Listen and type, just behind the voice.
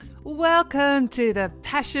Welcome to the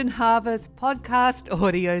Passion Harvest podcast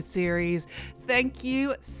audio series. Thank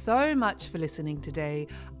you so much for listening today.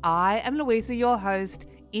 I am Louisa, your host,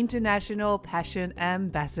 International Passion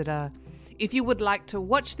Ambassador. If you would like to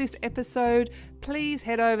watch this episode, please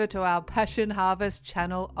head over to our Passion Harvest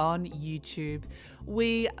channel on YouTube.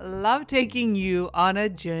 We love taking you on a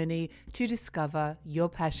journey to discover your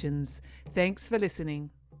passions. Thanks for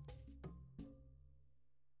listening.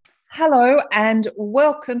 Hello and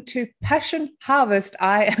welcome to Passion Harvest.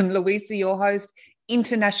 I am Louisa, your host,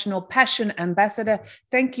 International Passion Ambassador.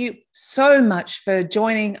 Thank you so much for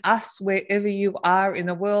joining us wherever you are in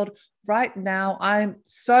the world. Right now, I'm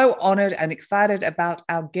so honored and excited about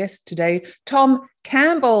our guest today, Tom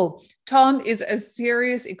Campbell. Tom is a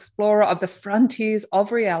serious explorer of the frontiers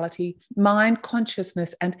of reality, mind,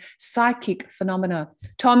 consciousness, and psychic phenomena.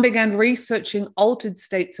 Tom began researching altered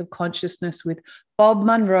states of consciousness with Bob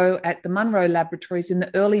Monroe at the Monroe Laboratories in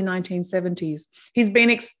the early 1970s. He's been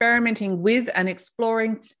experimenting with and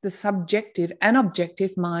exploring the subjective and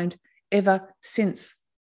objective mind ever since.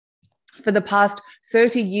 For the past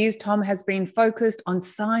 30 years, Tom has been focused on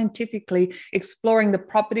scientifically exploring the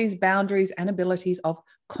properties, boundaries, and abilities of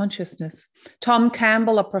consciousness. Tom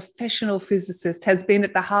Campbell, a professional physicist, has been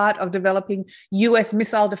at the heart of developing US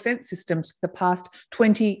missile defense systems for the past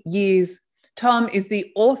 20 years. Tom is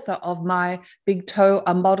the author of My Big Toe,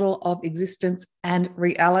 A Model of Existence and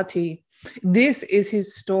Reality. This is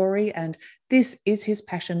his story and this is his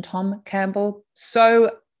passion. Tom Campbell,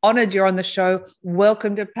 so honored you're on the show.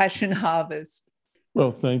 Welcome to Passion Harvest. Well,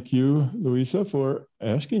 thank you, Louisa, for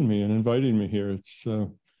asking me and inviting me here.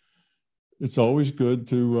 It's always good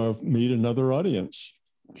to meet another audience.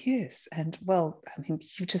 Yes, and well, I mean,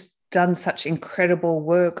 you've just done such incredible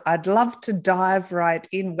work. I'd love to dive right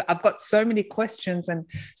in. I've got so many questions and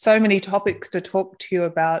so many topics to talk to you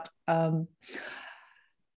about. For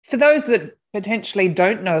those that potentially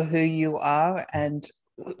don't know who you are, and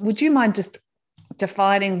would you mind just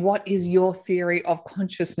defining what is your theory of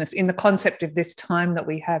consciousness in the concept of this time that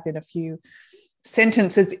we have in a few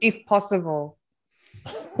sentences, if possible?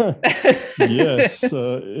 Yes,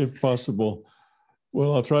 if possible.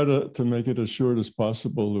 Well, I'll try to make it as short as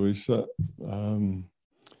possible, Louisa. I'm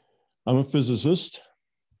a physicist,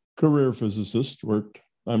 career physicist.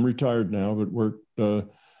 I'm retired now, but worked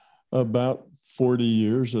about 40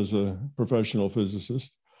 years as a professional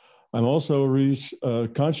physicist. I'm also a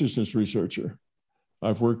consciousness researcher.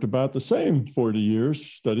 I've worked about the same 40 years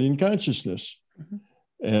studying consciousness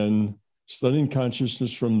and studying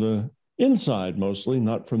consciousness from the inside mostly,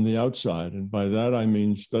 not from the outside. And by that, I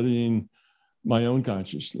mean studying my own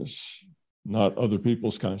consciousness, not other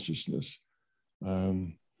people's consciousness.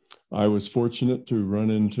 I was fortunate to run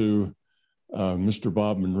into Mr.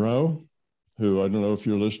 Bob Monroe, who I don't know if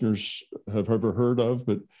your listeners have ever heard of,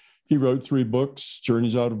 but he wrote 3 books,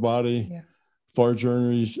 Journeys Out of Body, Far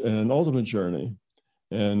Journeys, and Ultimate Journey.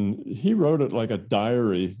 And he wrote it like a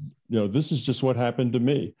diary. This is just what happened to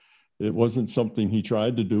me. It wasn't something he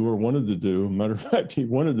tried to do or wanted to do. Matter of fact, he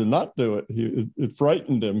wanted to not do it. It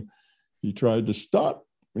frightened him. He tried to stop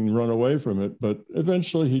and run away from it. But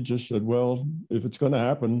eventually he just said, well, if it's going to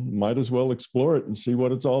happen, might as well explore it and see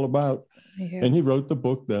what it's all about. Yeah. And he wrote the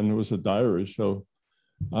book then. It was a diary. So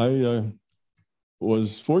I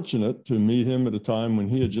was fortunate to meet him at a time when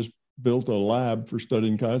he had just built a lab for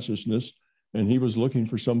studying consciousness. And he was looking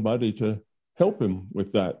for somebody to help him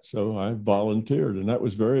with that. So I volunteered. And that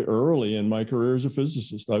was very early in my career as a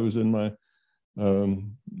physicist. I was in my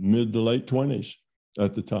mid to late 20s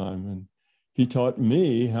at the time. And he taught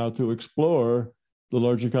me how to explore the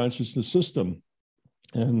larger consciousness system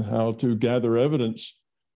and how to gather evidence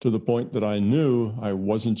to the point that I knew I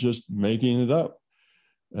wasn't just making it up.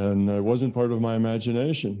 And it wasn't part of my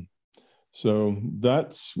imagination. So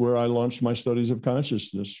that's where I launched my studies of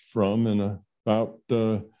consciousness from. And about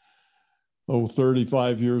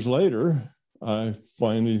 35 years later, I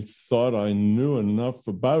finally thought I knew enough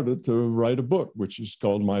about it to write a book, which is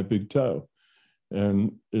called My Big Toe.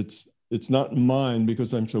 And it's not mine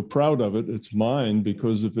because I'm so proud of it. It's mine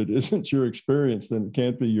because if it isn't your experience, then it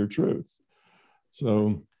can't be your truth.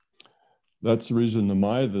 So that's the reason the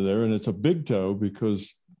my there. And it's a big toe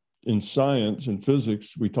because in science and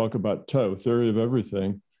physics, we talk about toe, theory of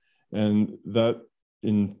everything. And that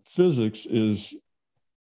in physics is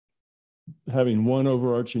having one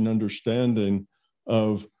overarching understanding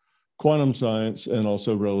of quantum science and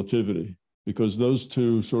also relativity, because those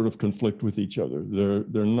two sort of conflict with each other.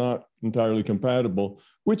 They're not entirely compatible,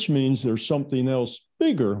 which means there's something else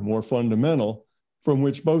bigger, more fundamental, from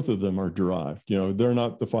which both of them are derived. They're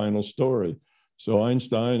not the final story. So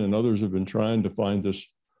Einstein and others have been trying to find this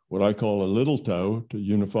what I call a little toe to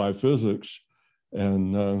unify physics.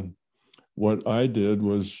 And what I did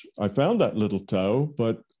was I found that little toe,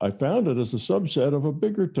 but I found it as a subset of a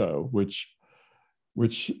bigger toe, which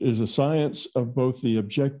is a science of both the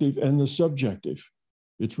objective and the subjective.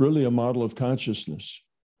 It's really a model of consciousness.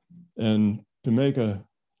 And to make a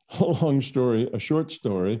long story, a short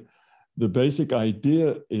story, the basic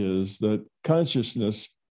idea is that consciousness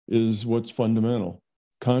is what's fundamental.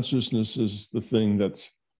 Consciousness is the thing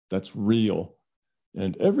that's real.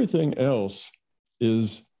 And everything else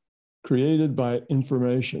is created by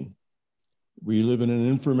information. We live in an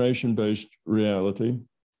information-based reality.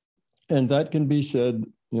 And that can be said,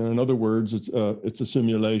 in other words, it's a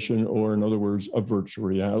simulation, or in other words, a virtual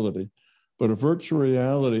reality. But a virtual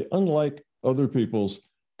reality, unlike other people's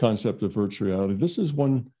concept of virtual reality, this is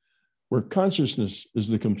one where consciousness is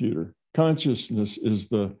the computer. Consciousness is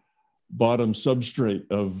the bottom substrate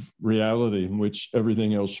of reality in which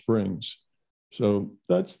everything else springs. So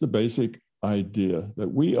that's the basic idea,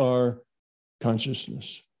 that we are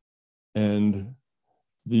consciousness. And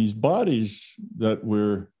these bodies that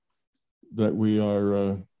we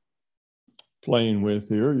are playing with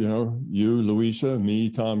here, you, Louisa, me,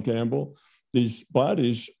 Tom Campbell, these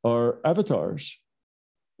bodies are avatars.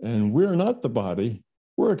 And we're not the body,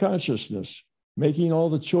 we're a consciousness making all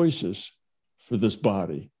the choices for this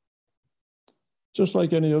body. Just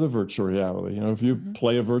like any other virtual reality. If you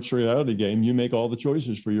play a virtual reality game, you make all the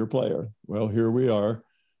choices for your player. Well, here we are.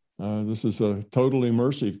 This is a total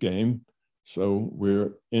immersive game. So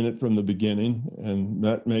we're in it from the beginning, and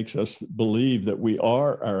that makes us believe that we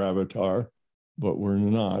are our avatar, but we're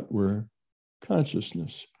not. We're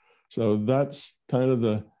consciousness. So that's kind of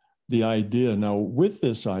the idea. Now, with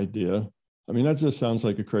this idea, that just sounds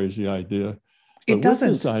like a crazy idea. It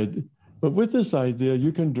doesn't. But with this idea,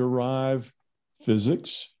 you can derive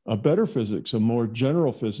physics, a better physics, a more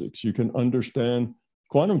general physics. You can understand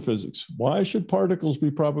quantum physics. Why should particles be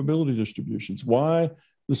probability distributions? Why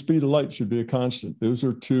the speed of light should be a constant? Those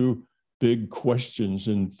are two big questions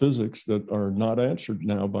in physics that are not answered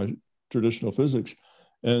now by traditional physics.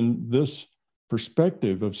 And this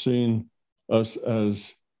perspective of seeing us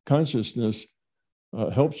as consciousness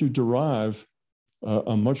helps you derive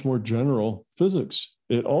a much more general physics.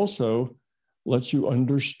 It also lets you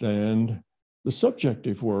understand the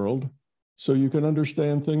subjective world, so you can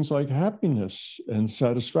understand things like happiness and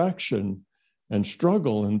satisfaction and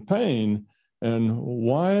struggle and pain. And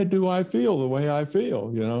why do I feel the way I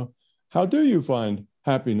feel? How do you find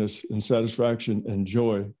happiness and satisfaction and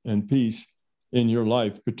joy and peace in your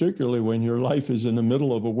life, particularly when your life is in the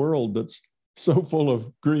middle of a world that's so full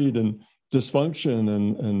of greed and dysfunction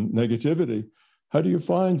and negativity? How do you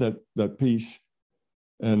find that peace?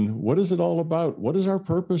 And what is it all about? What is our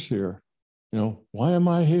purpose here? Why am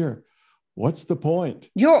I here? What's the point?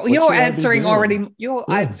 You're answering already. You're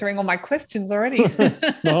answering all my questions already.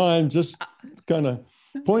 No, I'm just kind of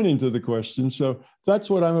pointing to the question. So that's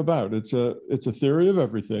what I'm about. It's a theory of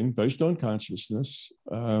everything based on consciousness.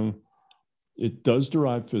 It does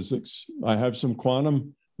derive physics. I have some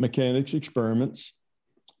quantum mechanics experiments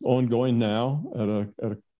ongoing now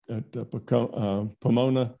at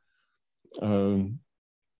Pomona.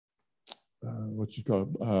 What's it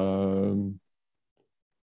called?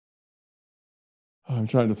 I'm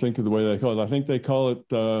trying to think of the way they call it. I think they call it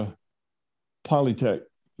Polytech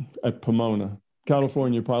at Pomona,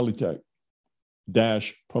 California Polytech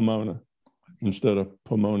 - Pomona instead of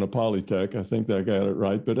Pomona Polytech. I think I got it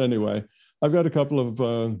right. But anyway, I've got a couple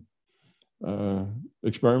of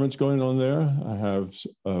experiments going on there. I have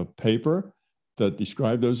a paper that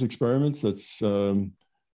described those experiments that's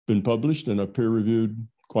been published in a peer-reviewed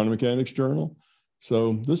quantum mechanics journal.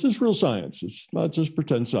 So this is real science. It's not just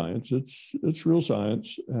pretend science. It's real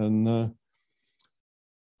science. And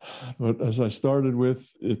but as I started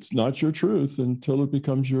with, it's not your truth until it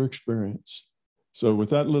becomes your experience. So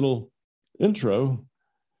with that little intro,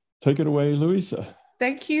 take it away, Louisa.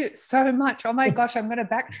 Thank you so much. Oh my gosh, I'm going to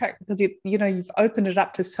backtrack because you've opened it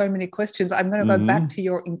up to so many questions. I'm going to go back to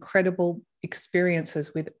your incredible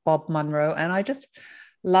experiences with Bob Monroe, and I just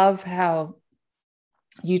love how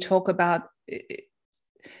you talk about it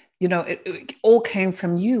all came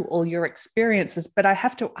from you, all your experiences. But I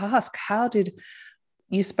have to ask,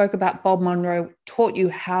 you spoke about Bob Monroe taught you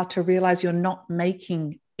how to realize you're not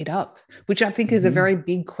making it up, which I think is a very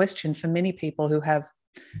big question for many people who have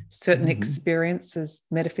certain experiences,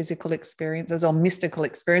 metaphysical experiences or mystical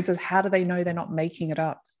experiences. How do they know they're not making it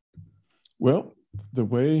up? Well, the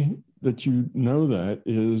way that you know that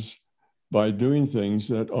is by doing things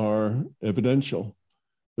that are evidential.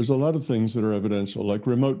 There's a lot of things that are evidential, like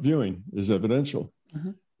remote viewing is evidential.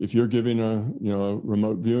 if you're giving a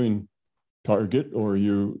remote viewing target, or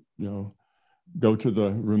go to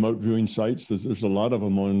the remote viewing sites, there's a lot of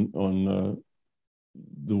them on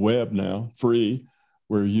the web now, free,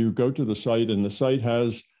 where you go to the site and the site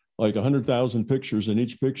has like 100,000 pictures, and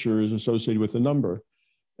each picture is associated with a number.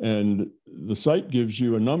 And the site gives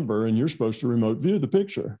you a number, and you're supposed to remote view the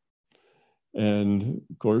picture. And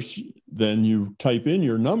of course, then you type in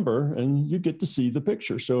your number and you get to see the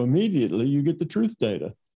picture. So immediately you get the truth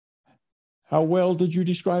data. How well did you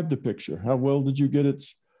describe the picture? How well did you get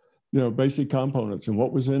its basic components and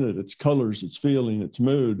what was in it, its colors, its feeling, its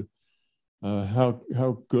mood?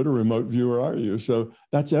 How good a remote viewer are you? So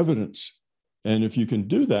that's evidence. And if you can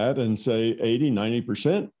do that and say 80,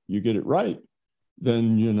 90%, you get it right,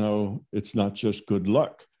 then it's not just good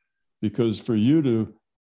luck. Because for you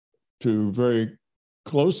to very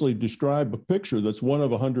closely describe a picture that's one of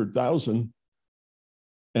 100,000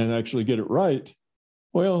 and actually get it right,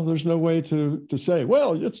 well, there's no way to say,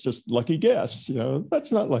 well, it's just lucky guess.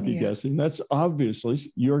 That's not lucky guessing. That's obviously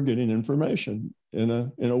you're getting information in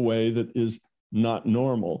a way that is not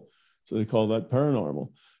normal. So they call that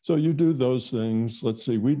paranormal. So you do those things. Let's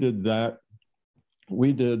see, we did that.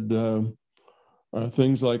 We did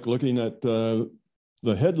things like looking at the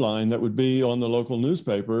headline that would be on the local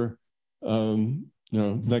newspaper,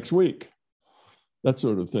 next week. That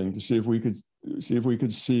sort of thing, to see if we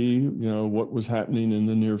could see what was happening in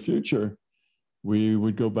the near future. We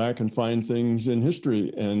would go back and find things in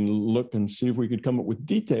history and look and see if we could come up with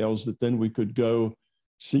details that then we could go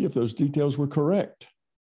see if those details were correct.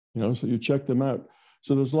 So you check them out.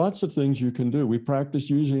 So there's lots of things you can do. We practice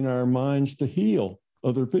using our minds to heal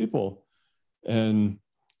other people. And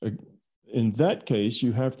in that case,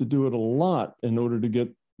 you have to do it a lot in order to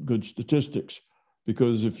get good statistics.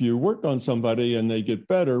 Because if you work on somebody and they get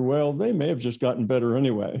better, well, they may have just gotten better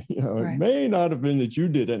anyway. Right. It may not have been that you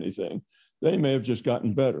did anything. They may have just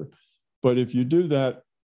gotten better. But if you do that,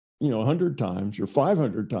 100 times or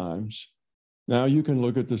 500 times, now you can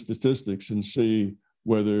look at the statistics and see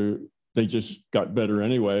whether they just got better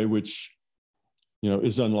anyway, which,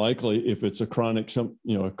 is unlikely if it's a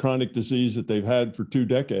chronic disease that they've had for 2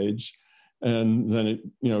 decades, and then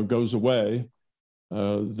it, goes away.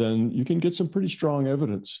 Then you can get some pretty strong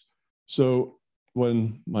evidence. So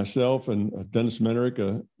when myself and Dennis Menerick,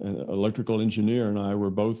 an electrical engineer, and I were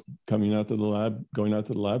both going out to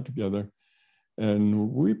the lab together,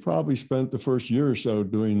 and we probably spent the first year or so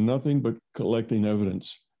doing nothing but collecting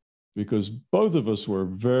evidence, because both of us were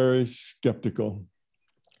very skeptical.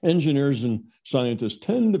 Engineers and scientists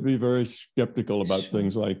tend to be very skeptical about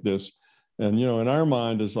things like this. And, in our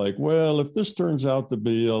mind is like, well, if this turns out to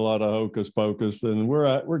be a lot of hocus pocus, then we're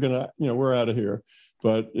out of here.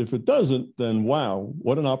 But if it doesn't, then wow,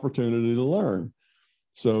 what an opportunity to learn.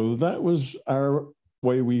 So that was our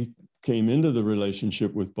way we came into the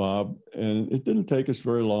relationship with Bob. And it didn't take us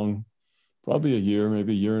very long, probably a year,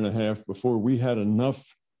 maybe a year and a half, before we had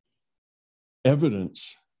enough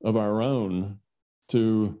evidence of our own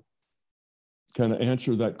to kind of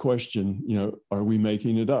answer that question, are we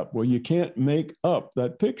making it up? Well, you can't make up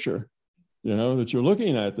that picture, that you're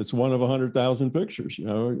looking at, that's one of 100,000 pictures,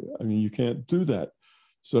 you can't do that.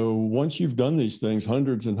 So once you've done these things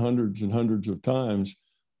hundreds and hundreds and hundreds of times,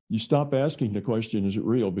 you stop asking the question, is it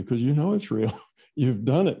real? Because it's real. You've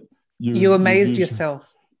done it. You amazed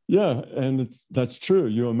yourself. Yeah, and that's true.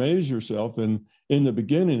 You amaze yourself. And in the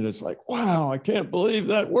beginning, it's like, wow, I can't believe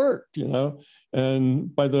that worked,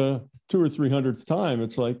 And by the 200th or 300th time,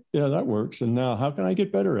 it's like, yeah, that works. And now how can I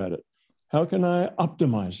get better at it? How can I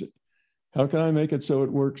optimize it? How can I make it so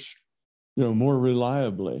it works, more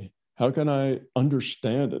reliably? How can I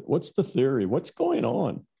understand it? What's the theory? What's going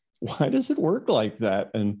on? Why does it work like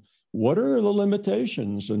that? And what are the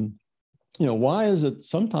limitations? And, why is it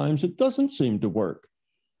sometimes it doesn't seem to work?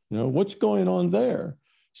 What's going on there?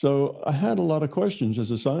 So I had a lot of questions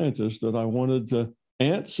as a scientist that I wanted to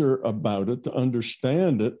answer about it, to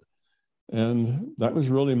understand it. And that was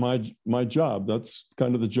really my job. That's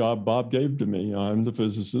kind of the job Bob gave to me. I'm the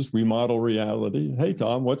physicist. We model reality. Hey,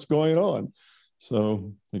 Tom, what's going on?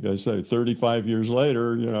 So, like I say, 35 years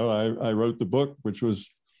later, I wrote the book,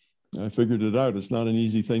 I figured it out. It's not an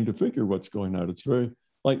easy thing to figure what's going on. It's very,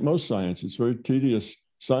 like most science, it's very tedious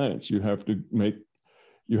science. You have to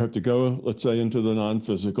go, let's say, into the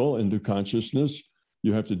non-physical, into consciousness.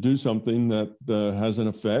 You have to do something that has an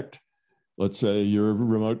effect. Let's say you're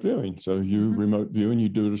remote viewing. So you remote view and you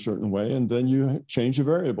do it a certain way, and then you change a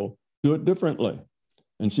variable, do it differently,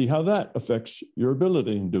 and see how that affects your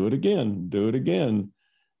ability, and do it again.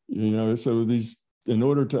 So in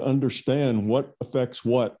order to understand what affects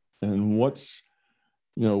what and what's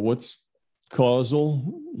causal,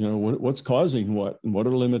 what's causing what and what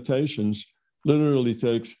are limitations, literally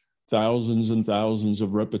takes thousands and thousands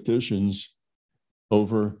of repetitions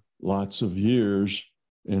over lots of years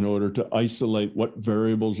in order to isolate what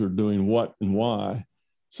variables are doing what and why.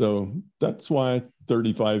 So that's why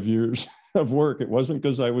 35 years of work. It wasn't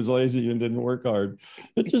because I was lazy and didn't work hard.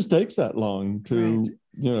 It just takes that long to,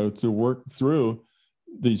 to work through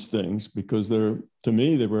these things, because to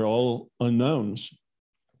me, they were all unknowns.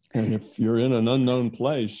 And if you're in an unknown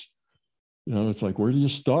place, it's like, where do you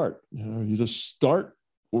start? You just start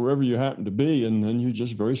wherever you happen to be, and then you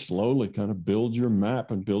just very slowly kind of build your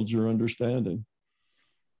map and build your understanding.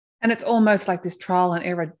 And it's almost like this trial and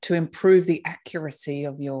error to improve the accuracy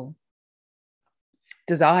of your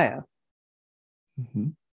desire. Mm-hmm.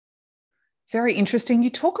 Very interesting.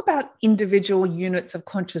 You talk about individual units of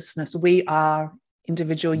consciousness. We are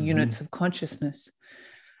individual Mm-hmm. units of consciousness.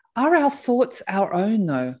 Are our thoughts our own,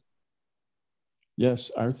 though?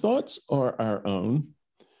 Yes, our thoughts are our own.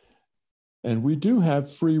 And we do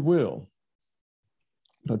have free will.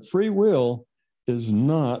 But free will is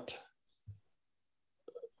not,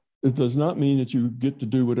 it does not mean that you get to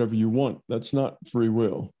do whatever you want. That's not free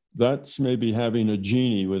will. That's maybe having a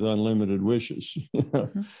genie with unlimited wishes.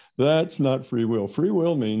 Mm-hmm. That's not free will. Free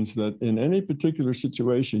will means that in any particular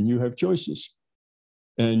situation, you have choices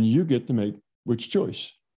and you get to make which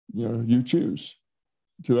choice you choose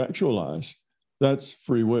to actualize. That's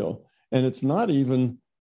free will. And it's not even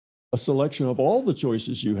a selection of all the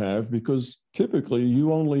choices you have, because typically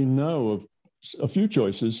you only know of a few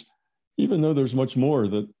choices, even though there's much more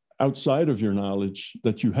that outside of your knowledge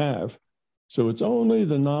that you have. So it's only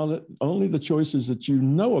the knowledge, only the choices that you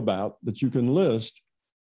know about that you can list.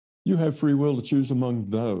 You have free will to choose among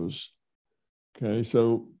those. Okay,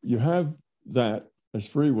 so you have that as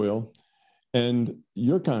free will, and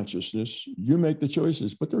your consciousness, you make the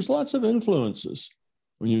choices, but there's lots of influences.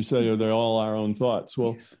 When you say, are they all our own thoughts?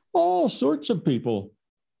 Well, yes. All sorts of people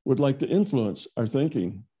would like to influence our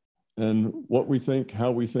thinking and what we think,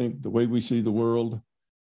 how we think, the way we see the world.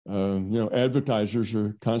 Advertisers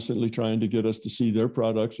are constantly trying to get us to see their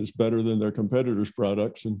products as better than their competitors'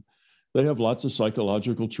 products. And they have lots of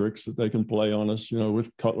psychological tricks that they can play on us,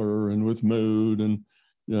 with color and with mood and,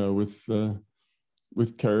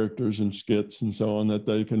 with characters and skits and so on that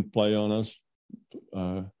they can play on us.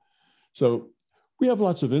 So we have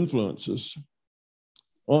lots of influences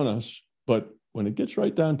on us, but when it gets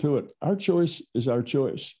right down to it, our choice is our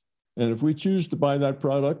choice. And if we choose to buy that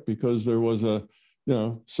product because there was a,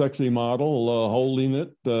 sexy model holding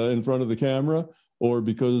it in front of the camera, or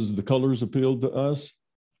because the colors appealed to us,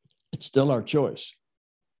 it's still our choice.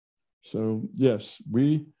 So yes,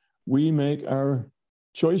 we make our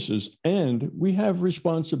choices and we have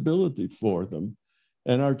responsibility for them.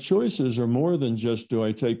 And our choices are more than just, do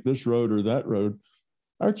I take this road or that road?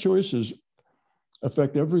 Our choices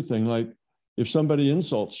affect everything. Like if somebody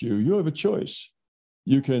insults you, you have a choice.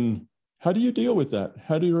 How do you deal with that?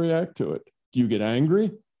 How do you react to it? Do you get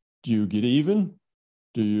angry? Do you get even?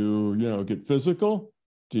 Do you, get physical?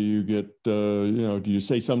 Do you get, do you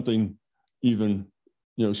say something even,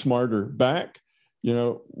 smarter back?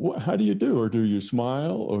 How do you do? Or do you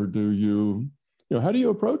smile? Or do you, how do you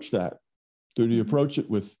approach that? Do you approach it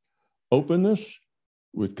with openness,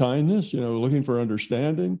 with kindness, looking for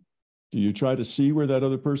understanding? Do you try to see where that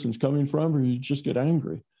other person's coming from, or you just get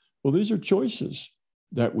angry? Well, these are choices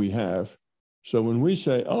that we have. So when we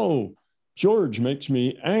say, oh, George makes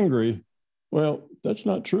me angry, well, that's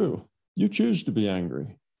not true. You choose to be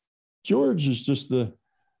angry. George is just the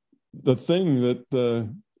thing that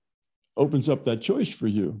opens up that choice for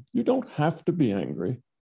you. You don't have to be angry.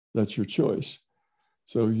 That's your choice.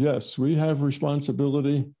 So yes, we have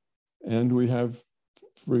responsibility and we have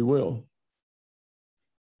free will.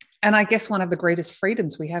 And I guess one of the greatest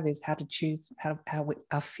freedoms we have is how to choose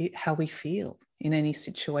how we feel in any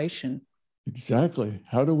situation. Exactly.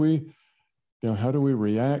 How do we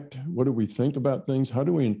react? What do we think about things? How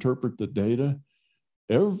do we interpret the data?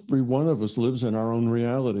 Every one of us lives in our own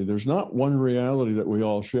reality. There's not one reality that we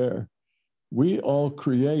all share. We all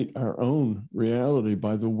create our own reality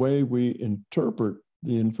by the way we interpret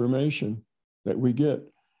the information that we get.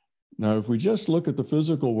 Now, if we just look at the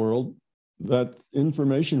physical world, that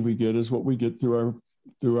information we get is what we get through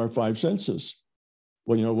our five senses.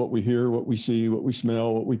 Well, what we hear, what we see, what we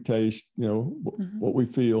smell, what we taste, what we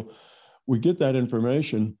feel. We get that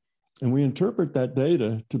information and we interpret that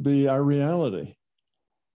data to be our reality.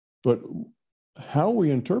 But how we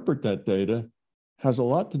interpret that data has a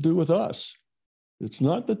lot to do with us. It's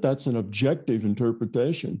not that that's an objective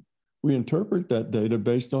interpretation. We interpret that data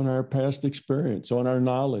based on our past experience, on our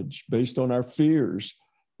knowledge, based on our fears,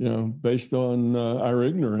 based on our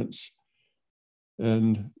ignorance.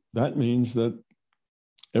 And that means that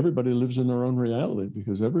everybody lives in their own reality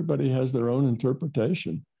because everybody has their own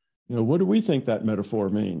interpretation. What do we think that metaphor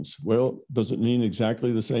means? Well, does it mean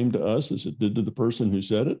exactly the same to us as it did to the person who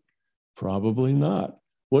said it? Probably not.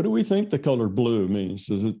 What do we think the color blue means?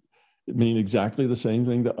 Does it mean exactly the same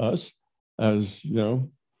thing to us as,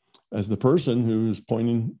 as the person who's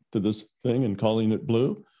pointing to this thing and calling it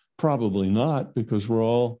blue? Probably not, because we're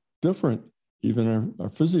all different. Even our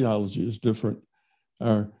physiology is different.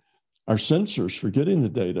 Our sensors for getting the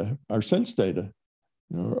data, our sense data,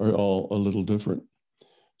 are all a little different.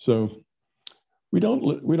 So we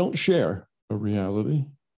don't share a reality.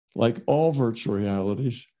 Like all virtual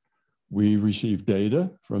realities, we receive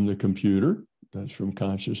data from the computer, that's from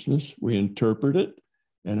consciousness. We interpret it,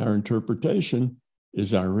 and our interpretation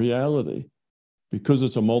is our reality. Because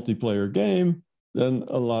it's a multiplayer game, then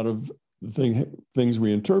a lot of the things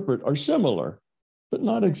we interpret are similar, but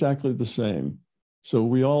not exactly the same. So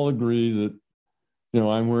we all agree that,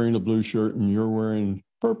 I'm wearing a blue shirt and you're wearing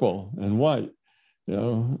purple and white,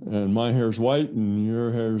 and my hair's white and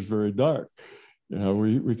your hair is very dark.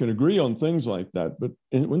 We can agree on things like that, but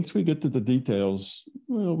once we get to the details,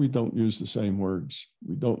 well, we don't use the same words.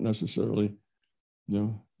 We don't necessarily,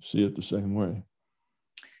 see it the same way.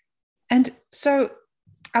 And so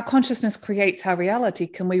our consciousness creates our reality.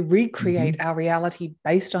 Can we recreate our reality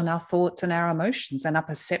based on our thoughts and our emotions and our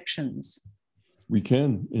perceptions? We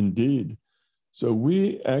can, indeed. So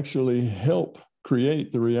we actually help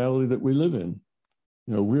create the reality that we live in.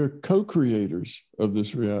 We're co-creators of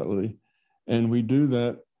this reality. And we do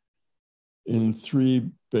that in three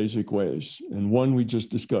basic ways. And one we just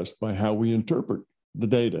discussed, by how we interpret the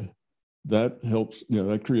data. That helps,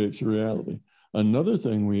 that creates a reality. Another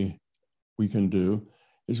thing we can do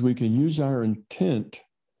is we can use our intent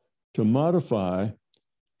to modify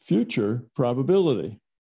future probability.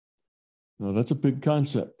 Now, that's a big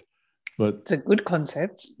concept, but it's a good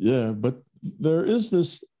concept. Yeah, but there is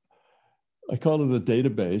this, I call it a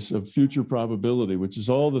database of future probability, which is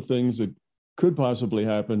all the things that could possibly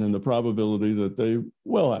happen and the probability that they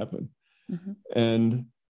will happen. And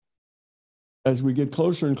as we get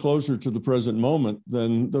closer and closer to the present moment,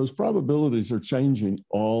 then those probabilities are changing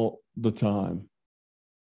all the time.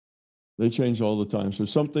 They change all the time. So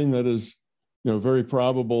something that is, very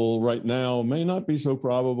probable right now may not be so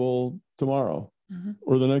probable tomorrow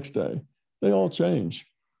or the next day. They all change.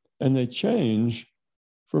 And they change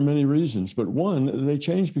for many reasons. But one, they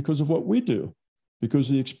change because of what we do, because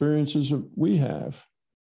of the experiences we have,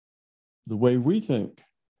 the way we think.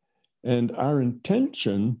 And our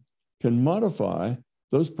intention can modify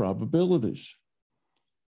those probabilities.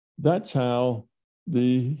 That's how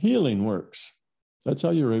the healing works. That's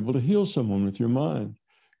how you're able to heal someone with your mind.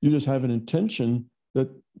 You just have an intention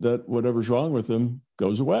that whatever's wrong with them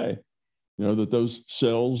goes away. That those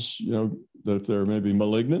cells, that if they're maybe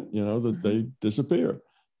malignant, that they disappear,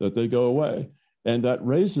 that they go away. And that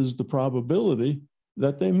raises the probability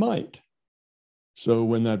that they might. So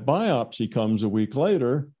when that biopsy comes a week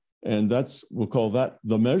later, and we'll call that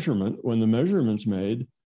the measurement, when the measurement's made,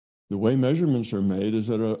 the way measurements are made is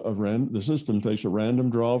that the system takes a random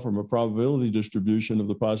draw from a probability distribution of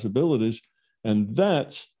the possibilities. And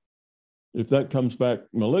if that comes back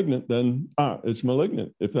malignant, then it's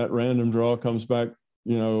malignant. If that random draw comes back,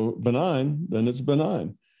 benign, then it's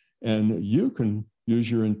benign. And you can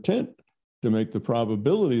use your intent to make the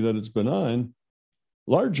probability that it's benign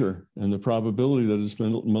larger and the probability that it's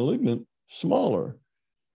malignant smaller.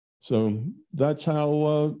 So that's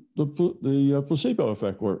how the placebo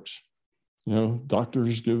effect works.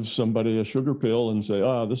 Doctors give somebody a sugar pill and say,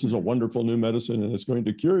 this is a wonderful new medicine and it's going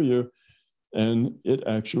to cure you. And it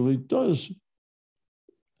actually does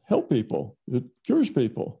help people. It cures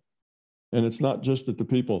people. And it's not just that the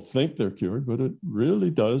people think they're cured, but it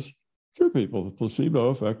really does cure people. The placebo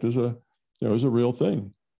effect is a real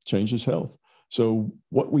thing, changes health. So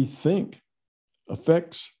what we think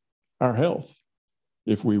affects our health.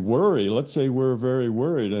 If we worry, let's say we're very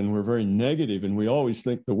worried and we're very negative and we always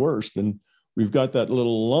think the worst, and we've got that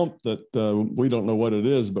little lump that we don't know what it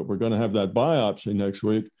is, but we're going to have that biopsy next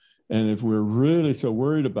week. And if we're really so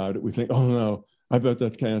worried about it, we think, oh no, I bet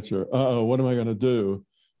that's cancer. Uh-oh, what am I going to do?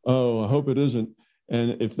 Oh, I hope it isn't.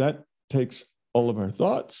 And if that takes all of our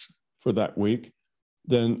thoughts for that week,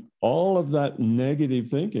 then all of that negative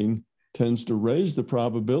thinking tends to raise the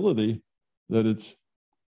probability that it's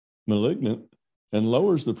malignant and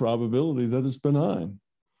lowers the probability that it's benign.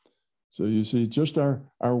 So you see, just our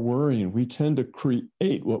worrying, we tend to create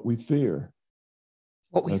what we fear.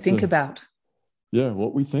 What we think about.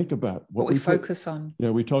 what we think about, what we focus on. Yeah,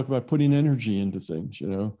 we talk about putting energy into things,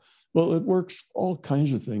 Well, it works all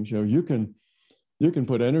kinds of things. You can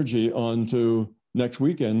put energy onto next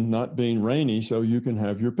weekend not being rainy so you can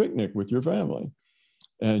have your picnic with your family.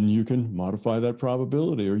 And you can modify that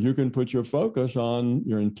probability, or you can put your focus on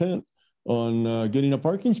your intent on getting a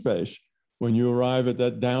parking space when you arrive at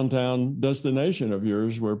that downtown destination of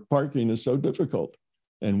yours where parking is so difficult.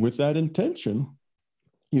 And with that intention,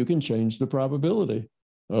 you can change the probability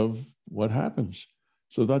of what happens.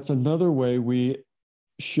 So that's another way we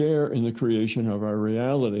share in the creation of our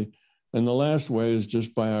reality. And the last way is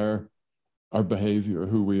just by our behavior,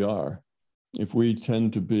 who we are. If we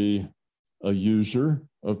tend to be a user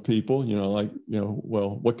of people,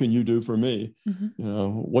 well, what can you do for me?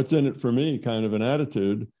 What's in it for me kind of an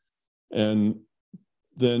attitude. And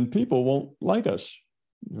then people won't like us,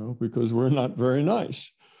 because we're not very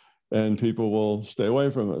nice. And people will stay away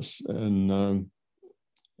from us and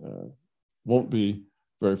won't be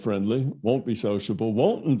very friendly, won't be sociable,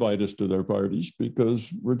 won't invite us to their parties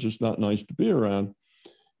because we're just not nice to be around.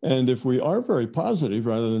 And if we are very positive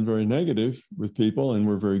rather than very negative with people and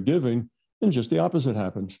we're very giving, then just the opposite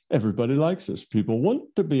happens. Everybody likes us. People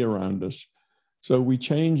want to be around us. So we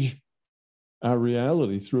change our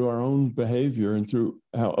reality through our own behavior and through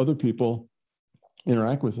how other people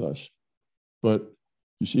interact with us. But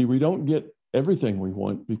you see, we don't get everything we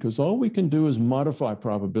want because all we can do is modify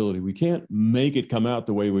probability. We can't make it come out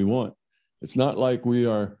the way we want. It's not like we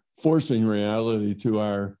are forcing reality to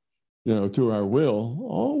our will.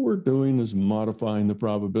 All we're doing is modifying the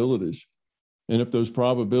probabilities. And if those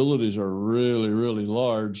probabilities are really, really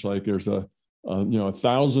large, like there's a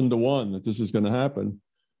 1,000 to 1 that this is going to happen,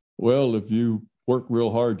 well, if you work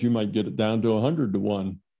real hard, you might get it down to 100 to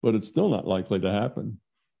 1, but it's still not likely to happen,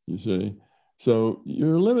 you see. So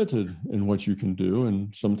you're limited in what you can do,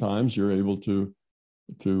 and sometimes you're able to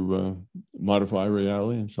modify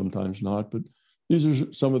reality, and sometimes not. But these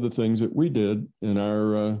are some of the things that we did in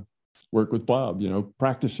our work with Bob.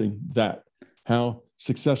 Practicing that. How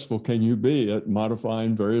successful can you be at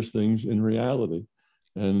modifying various things in reality,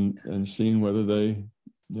 and seeing whether they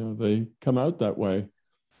come out that way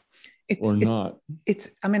or not?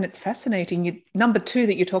 It's fascinating. Number 2,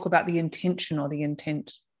 that you talk about the intention or the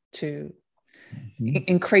intent to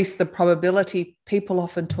increase the probability. People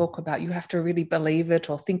often talk about you have to really believe it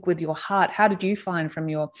or think with your heart. How did you find from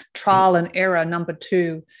your trial and error, number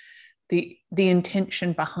 2, the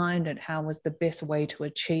intention behind it? How was the best way to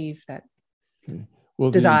achieve that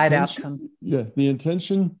desired outcome? Yeah, the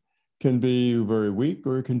intention can be very weak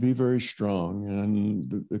or it can be very strong.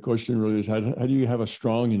 And the question really is, how do you have a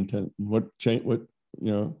strong intent?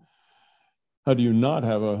 How do you not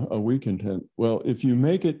have a weak intent? Well, if you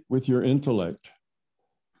make it with your intellect,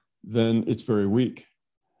 then it's very weak.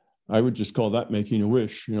 I would just call that making a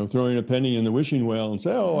wish, throwing a penny in the wishing well and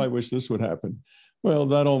say, oh, I wish this would happen. Well,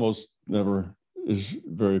 that almost never is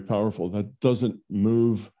very powerful. That doesn't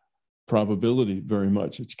move probability very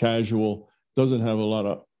much. It's casual, doesn't have a lot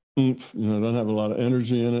of oomph, doesn't have a lot of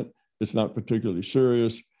energy in it. It's not particularly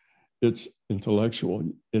serious. It's intellectual.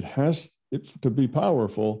 To be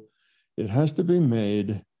powerful, it has to be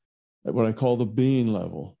made at what I call the being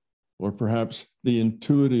level, or perhaps the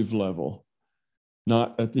intuitive level,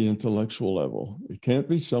 not at the intellectual level. It can't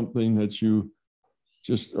be something that you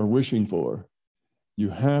just are wishing for. You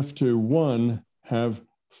have to, 1, have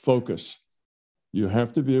focus. You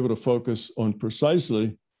have to be able to focus on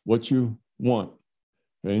precisely what you want.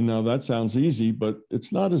 Okay, now that sounds easy, but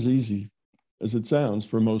it's not as easy as it sounds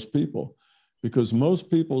for most people, because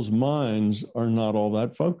most people's minds are not all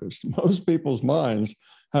that focused. Most people's minds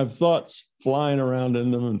have thoughts flying around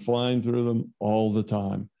in them and flying through them all the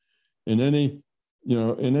time. In any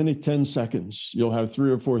 10 seconds, you'll have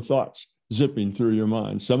 3 or 4 thoughts zipping through your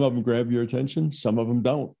mind. Some of them grab your attention, some of them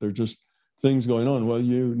don't. They're just things going on. Well,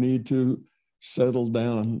 you need to settle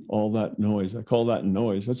down all that noise. I call that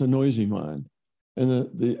noise. That's a noisy mind. And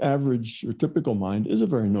the average or typical mind is a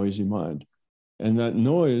very noisy mind. And that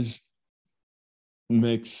noise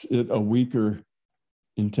makes it a weaker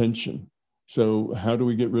intention. So how do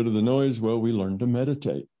we get rid of the noise? Well, we learn to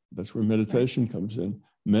meditate. That's where meditation comes in.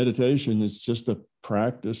 Meditation is just a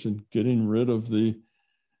practice in getting rid of the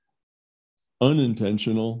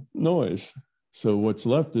unintentional noise. So what's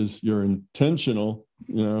left is your intention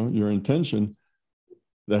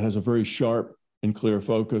that has a very sharp and clear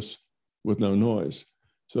focus with no noise.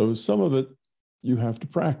 So some of it you have to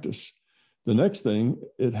practice. The next thing,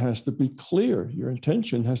 it has to be clear. Your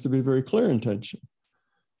intention has to be a very clear intention.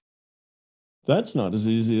 That's not as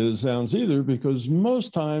easy as it sounds either, because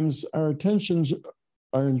most times our intentions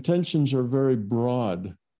are very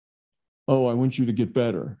broad. oh, I want you to get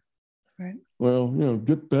better. Right. Well,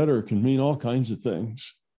 get better can mean all kinds of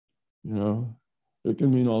things. It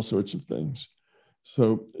can mean all sorts of things.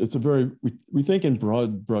 So it's we think in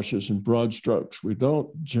broad brushes and broad strokes. We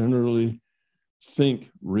don't generally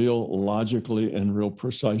think real logically and real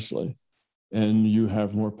precisely. And you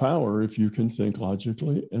have more power if you can think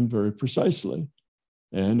logically and very precisely.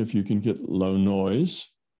 And if you can get low noise.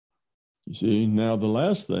 You see, now the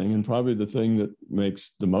last thing, and probably the thing that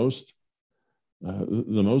makes the most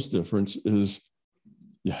difference, is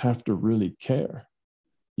you have to really care.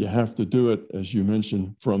 You have to do it, as you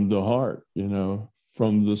mentioned, from the heart,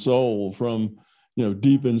 from the soul, from,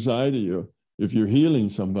 deep inside of you. If you're healing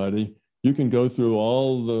somebody, you can go through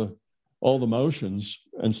all the motions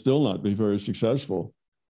and still not be very successful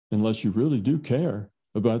unless you really do care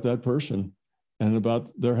about that person and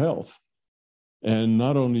about their health. And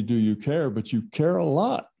not only do you care, but you care a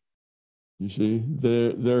lot. You see,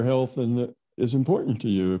 their health is important to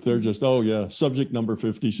you. If they're just, oh yeah, subject number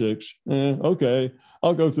 56, okay,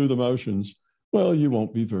 I'll go through the motions. Well, you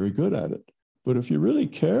won't be very good at it. But if you really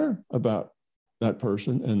care about that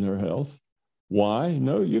person and their health, why?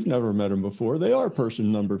 No, you've never met them before. They are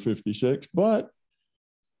person number 56, but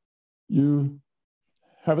you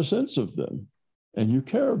have a sense of them and you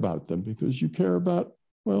care about them because you care about,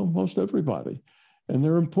 well, most everybody. And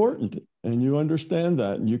they're important and you understand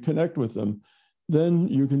that and you connect with them. Then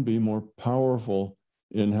you can be more powerful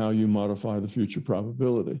in how you modify the future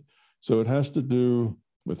probability. So it has to do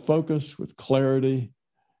with focus, with clarity.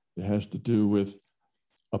 It has to do with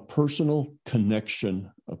a personal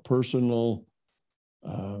connection, a personal,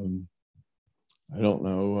 a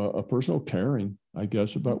personal caring, I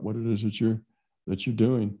guess, about what it is that you're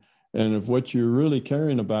doing. And if what you're really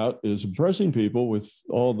caring about is impressing people with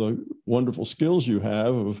all the wonderful skills you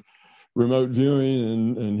have of remote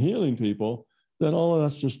viewing and healing people, then all of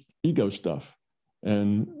that's just ego stuff.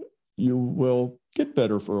 And you will get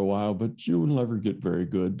better for a while, but you will never get very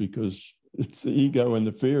good because it's the ego and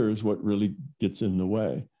the fear is what really gets in the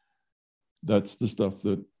way. That's the stuff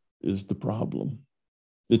that is the problem.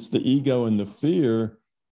 It's the ego and the fear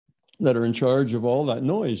that are in charge of all that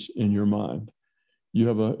noise in your mind.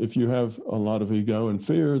 If you have a lot of ego and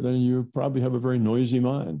fear, then you probably have a very noisy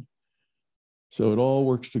mind. So it all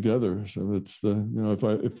works together. So it's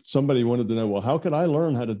if somebody wanted to know, well, how could I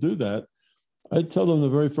learn how to do that? I'd tell them the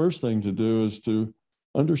very first thing to do is to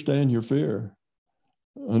understand your fear,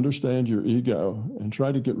 understand your ego, and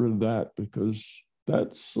try to get rid of that, because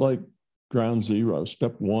that's like ground zero,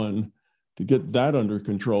 step one, to get that under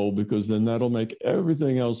control, because then that'll make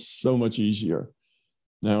everything else so much easier.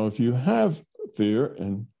 Now, if you have fear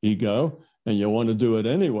and ego and you want to do it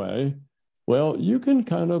anyway, well, you can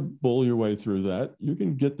kind of bull your way through that. You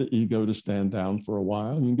can get the ego to stand down for a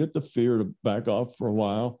while. You can get the fear to back off for a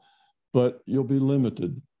while, but you'll be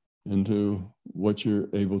limited into what you're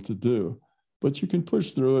able to do. But you can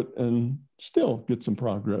push through it and still get some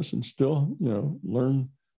progress and still, learn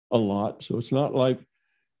a lot. So it's not like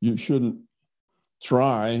you shouldn't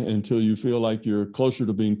try until you feel like you're closer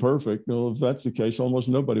to being perfect. Well, if that's the case, almost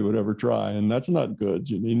nobody would ever try, and that's not good.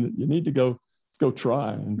 You need to go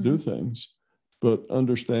try and do things, but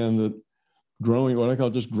understand that growing, what I call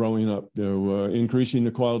just growing up, increasing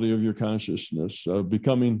the quality of your consciousness,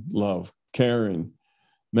 becoming love, caring,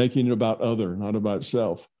 making it about other, not about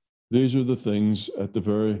self. These are the things at the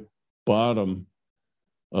very bottom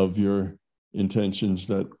of your intentions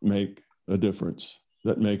that make a difference,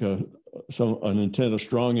 that make an intent, a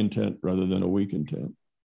strong intent rather than a weak intent.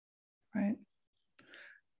 Right.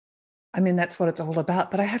 I mean, that's what it's all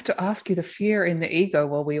about. But I have to ask you, the fear in the ego,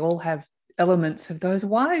 well, we all have elements of those.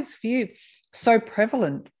 Why is fear so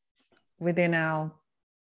prevalent within our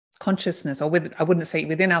consciousness, or I wouldn't say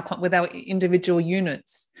with our individual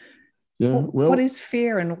units? Yeah. Well, what is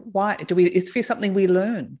fear, and why is fear something we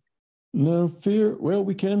learn? No, fear. Well,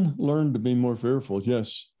 we can learn to be more fearful.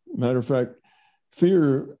 Yes. Matter of fact,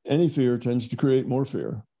 any fear tends to create more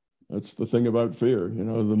fear. That's the thing about fear.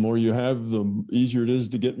 The more you have, the easier it is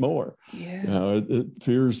to get more. Yeah.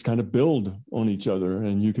 Fears kind of build on each other,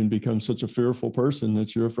 and you can become such a fearful person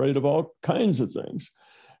that you're afraid of all kinds of things.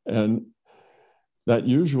 And that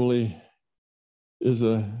usually is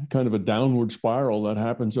a kind of a downward spiral that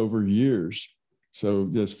happens over years. So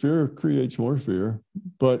yes, fear creates more fear,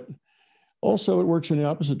 but also it works in the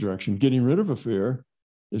opposite direction. Getting rid of a fear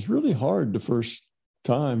is really hard the first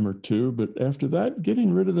time or two, but after that,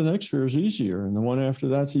 getting rid of the next fear is easier. And the one after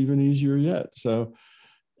that's even easier yet. So,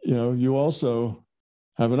 you also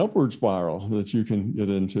have an upward spiral that you can get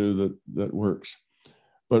into that works.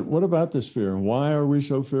 But what about this fear? Why are we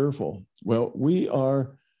so fearful? Well, we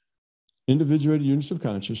are individuated units of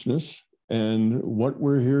consciousness, And what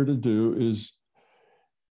we're here to do is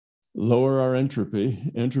lower our entropy.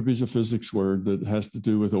 Entropy is a physics word that has to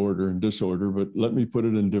do with order and disorder, but let me put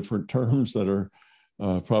it in different terms that are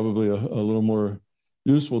probably a little more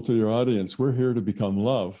useful to your audience. We're here to become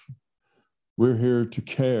love. We're here to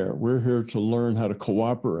care. We're here to learn how to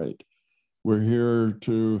cooperate. We're here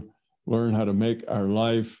to learn how to make our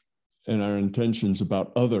life and our intentions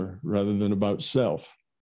about other rather than about self.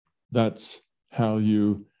 That's how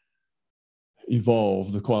you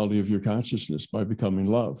evolve the quality of your consciousness, by becoming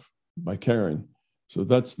love, by caring. So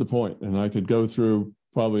that's the point. And I could go through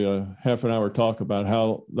probably a half an hour talk about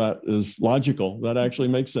how that is logical. That actually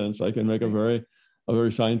makes sense. I can make a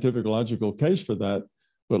very scientific, logical case for that.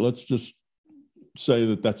 But let's just say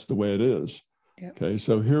that that's the way it is. Yep. Okay,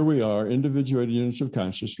 so here we are, individuated units of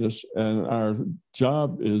consciousness, and our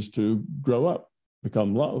job is to grow up,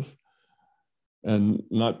 become love, and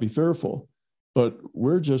not be fearful. But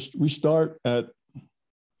we start at,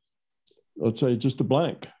 let's say, just a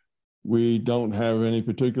blank. We don't have any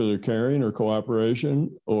particular caring or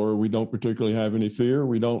cooperation, or we don't particularly have any fear.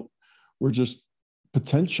 We're just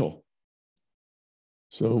potential.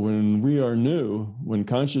 So when we are new, when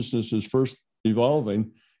consciousness is first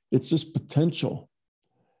evolving, it's just potential.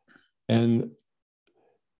 And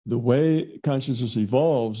the way consciousness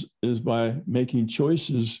evolves is by making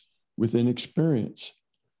choices within experience.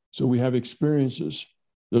 So we have experiences.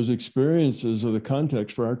 Those experiences are the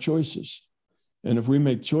context for our choices. And if we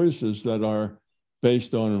make choices that are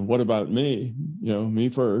based on what about me, me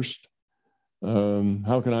first,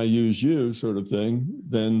 how can I use you sort of thing,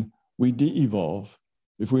 then we de-evolve.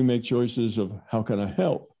 If we make choices of how can I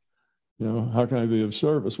help, how can I be of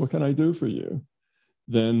service, what can I do for you,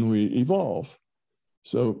 then we evolve.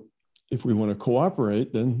 So if we want to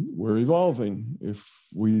cooperate, then we're evolving. If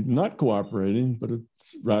we're not cooperating, but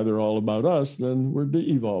it's rather all about us, then we're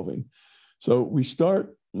de-evolving. So we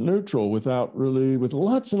start neutral with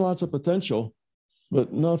lots and lots of potential,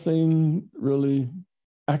 but nothing really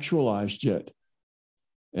actualized yet.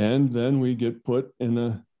 And then we get put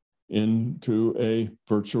into a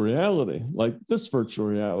virtual reality, like this virtual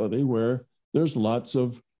reality, where there's lots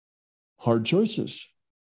of hard choices.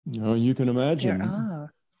 You can imagine. There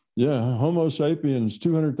are. Yeah, Homo sapiens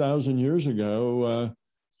 200,000 years ago,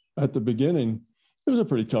 at the beginning, it was a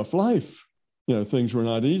pretty tough life. Things were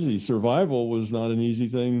not easy. Survival was not an easy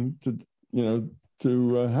thing to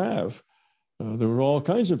have. There were all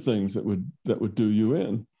kinds of things that would do you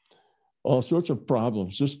in. All sorts of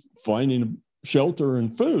problems. Just finding shelter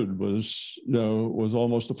and food was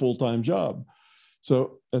almost a full-time job.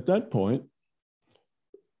 So at that point,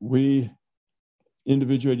 we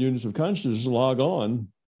individuated units of consciousness log on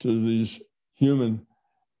to these human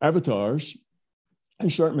avatars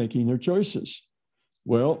and start making their choices.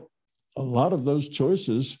 Well, a lot of those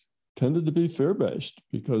choices tended to be fear-based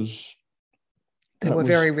because they were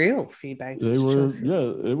very real fear-based choices.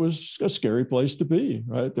 Yeah, it was a scary place to be,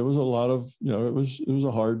 right? There was a lot of, it was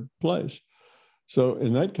a hard place. So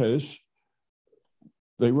in that case,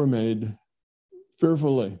 they were made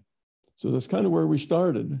fearfully. So that's kind of where we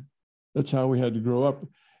started. That's how we had to grow up.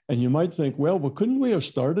 And you might think, well, couldn't we have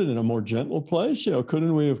started in a more gentle place?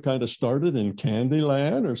 Couldn't we have kind of started in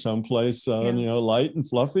Candyland or someplace, light and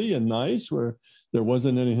fluffy and nice where there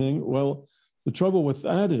wasn't anything? Well, the trouble with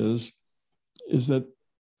that is that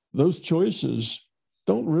those choices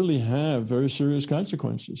don't really have very serious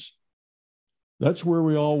consequences. That's where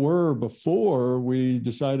we all were before we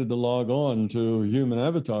decided to log on to human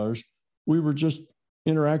avatars. We were just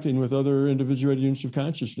interacting with other individuated units of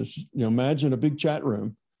consciousness. Imagine a big chat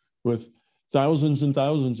room with thousands and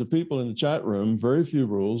thousands of people in the chat room, very few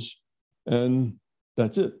rules, and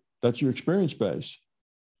that's it. That's your experience base.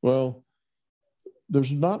 Well,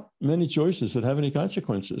 there's not many choices that have any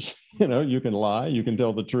consequences. You can lie, you can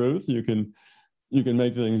tell the truth, you can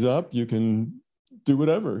make things up, you can do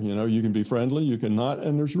whatever, you can be friendly, you can not,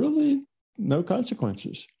 and there's really no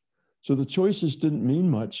consequences. So the choices didn't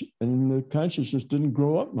mean much, and the consciousness didn't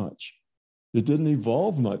grow up much. It didn't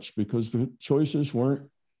evolve much because the choices weren't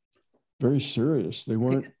very serious. They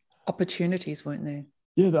weren't. The opportunities weren't there.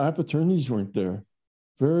 Yeah, the opportunities weren't there.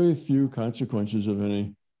 Very few consequences of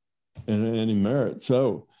any merit.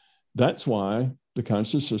 So that's why the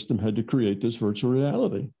conscious system had to create this virtual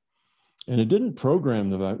reality. And it didn't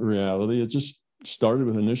program the reality. It just started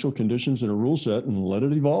with initial conditions and a rule set and let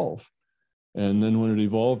it evolve. And then when it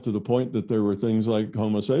evolved to the point that there were things like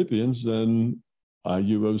Homo sapiens, then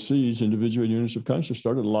IUOCs, individual units of consciousness,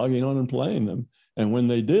 started logging on and playing them. And when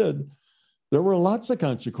they did, there were lots of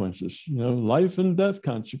consequences, life and death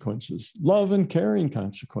consequences, love and caring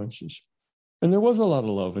consequences. And there was a lot of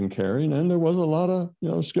love and caring, and there was a lot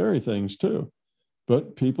of, scary things too.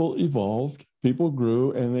 But people evolved, people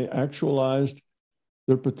grew, and they actualized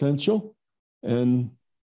their potential and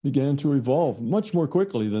began to evolve much more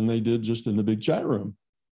quickly than they did just in the big chat room,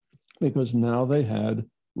 because now they had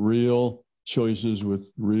real choices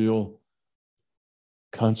with real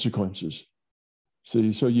consequences.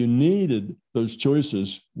 See, so you needed those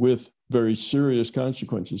choices with very serious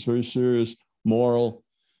consequences, very serious moral,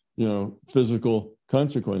 physical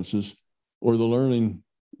consequences, or the learning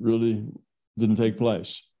really didn't take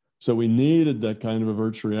place. So we needed that kind of a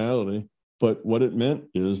virtual reality. But what it meant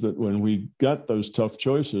is that when we got those tough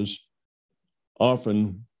choices,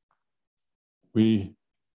 often we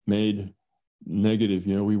made negative,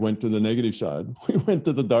 we went to the negative side. We went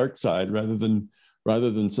to the dark side rather than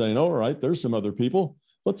saying, all right, there's some other people.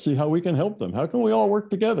 Let's see how we can help them. How can we all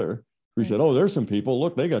work together? We said, oh, there's some people.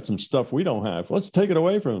 Look, they got some stuff we don't have. Let's take it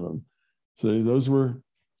away from them. So those were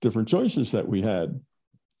different choices that we had.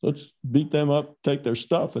 Let's beat them up, take their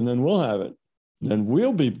stuff, and then we'll have it. Then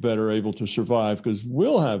we'll be better able to survive because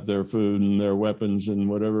we'll have their food and their weapons and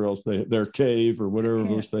whatever else their cave or whatever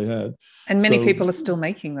else they had. And many people are still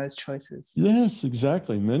making those choices. Yes,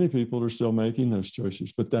 exactly. Many people are still making those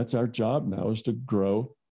choices, but that's our job now, is to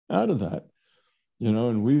grow out of that.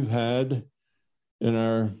 And we've had in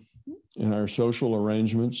our social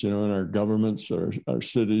arrangements, in our governments, our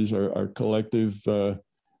cities, our collective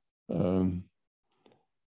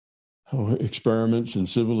experiments in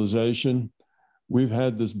civilization, we've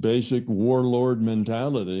had this basic warlord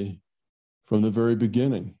mentality from the very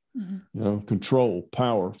beginning. Mm-hmm. Control,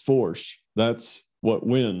 power, force, that's what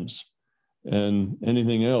wins. And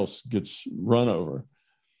anything else gets run over.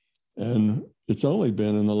 And it's only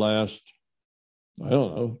been in the last,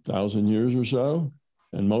 1,000 years or so,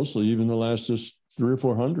 and mostly even the last just 300 or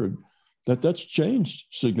 400, that's changed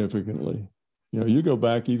significantly. You go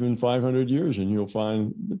back even 500 years and you'll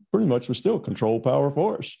find pretty much was still control, power,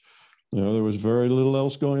 force. There was very little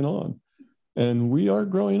else going on. And we are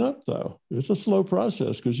growing up, though. It's a slow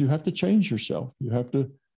process because you have to change yourself. You have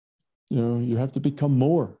to become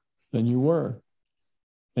more than you were.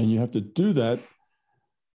 And you have to do that.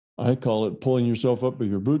 I call it pulling yourself up by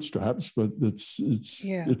your bootstraps, but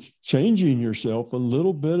it's changing yourself a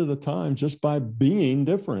little bit at a time just by being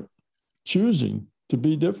different, choosing to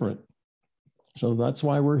be different. So that's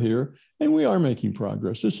why we're here, and we are making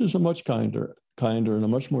progress. This is a much kinder and a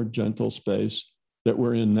much more gentle space that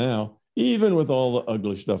we're in now. Even with all the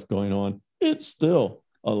ugly stuff going on, it's still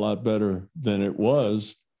a lot better than it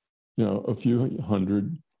was, a few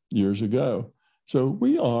hundred years ago. So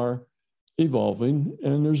we are evolving,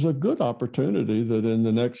 and there's a good opportunity that in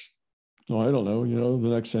the next, the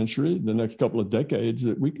next century, the next couple of decades,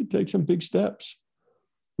 that we could take some big steps.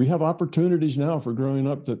 We have opportunities now for growing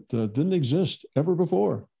up that didn't exist ever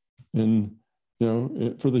before, and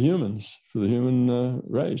for the human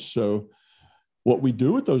race. So what we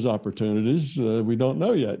do with those opportunities, we don't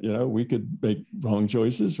know yet. We could make wrong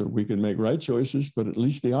choices or we could make right choices, but at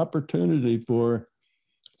least the opportunity for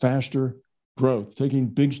faster growth, taking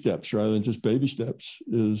big steps rather than just baby steps,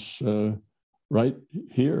 is right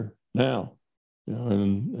here now.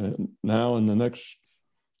 And now in the next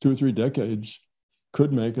 2 or 3 decades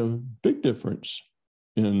could make a big difference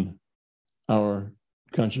in our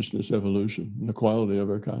consciousness evolution and the quality of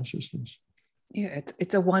our consciousness. Yeah,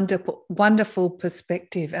 it's a wonderful, wonderful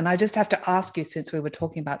perspective. And I just have to ask you, since we were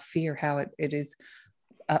talking about fear, how it is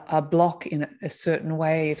a block in a certain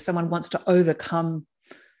way. If someone wants to overcome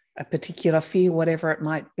a particular fear, whatever it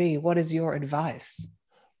might be, what is your advice?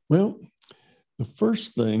 Well, the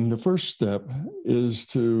first step is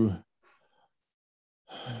to,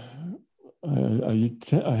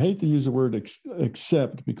 I hate to use the word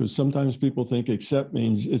accept, because sometimes people think accept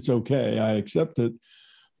means it's okay, I accept it.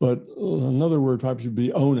 But another word probably would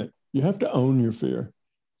be own it. You have to own your fear.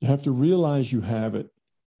 You have to realize you have it.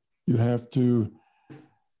 You have to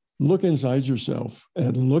look inside yourself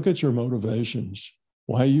and look at your motivations,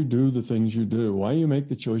 why you do the things you do, why you make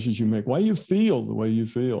the choices you make, why you feel the way you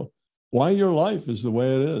feel, why your life is the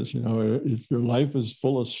way it is. If your life is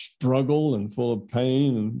full of struggle and full of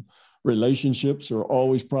pain and relationships are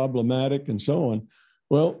always problematic and so on,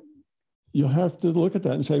 well, you'll have to look at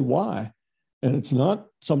that and say, why? And it's not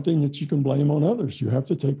something that you can blame on others. You have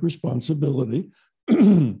to take responsibility.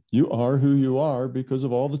 You are who you are because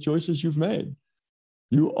of all the choices you've made.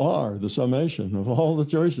 You are the summation of all the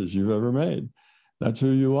choices you've ever made. That's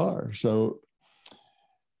who you are. So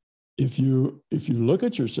if you look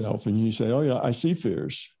at yourself and you say, oh yeah, I see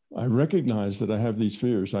fears. I recognize that I have these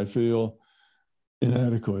fears. I feel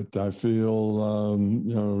inadequate. I feel,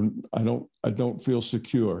 I don't feel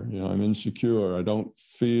secure. I'm insecure. I don't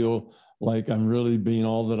feel like I'm really being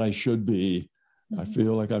all that I should be. I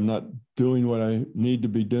feel like I'm not doing what I need to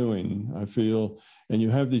be doing. I feel, and you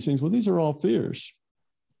have these things, well, these are all fears.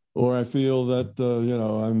 Or I feel that,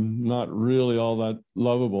 I'm not really all that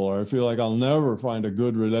lovable, or I feel like I'll never find a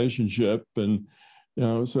good relationship. And,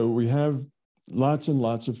 so we have lots and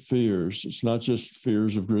lots of fears. It's not just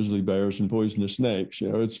fears of grizzly bears and poisonous snakes,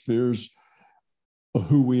 it's fears of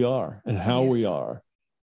who we are and how we are.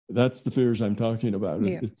 That's the fears I'm talking about.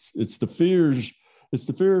 Yeah. It's the fears, it's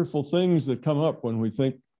the fearful things that come up when we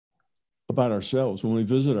think about ourselves, when we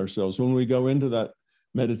visit ourselves, when we go into that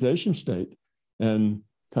meditation state and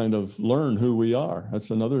kind of learn who we are. That's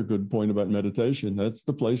another good point about meditation. That's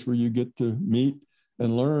the place where you get to meet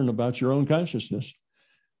and learn about your own consciousness.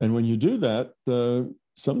 And when you do that,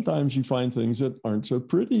 sometimes you find things that aren't so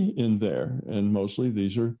pretty in there. And mostly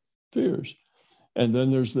these are fears. And then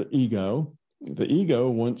there's the ego. The ego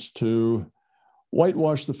wants to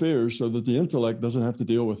whitewash the fears so that the intellect doesn't have to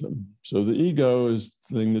deal with them. So the ego is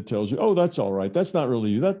the thing that tells you, oh, that's all right. That's not really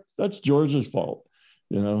you. That's George's fault.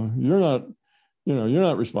 You're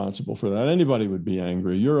not responsible for that. Anybody would be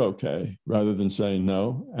angry. You're okay. Rather than saying,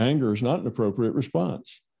 no, anger is not an appropriate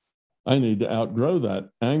response. I need to outgrow that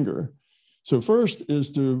anger. So first is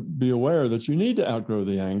to be aware that you need to outgrow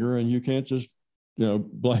the anger and you can't just,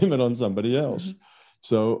 blame it on somebody else. Mm-hmm.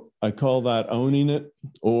 So I call that owning it,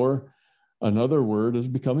 or another word is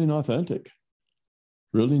becoming authentic,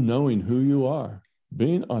 really knowing who you are,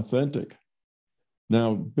 being authentic.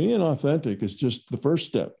 Now, being authentic is just the first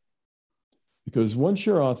step. Because once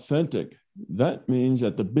you're authentic, that means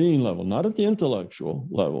at the being level, not at the intellectual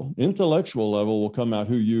level. Intellectual level will come out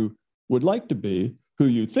who you would like to be, who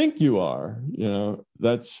you think you are.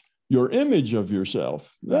 That's your image of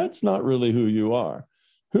yourself. That's not really who you are.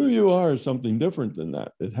 Who you are is something different than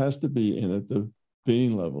that. It has to be in at the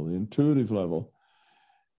being level, the intuitive level.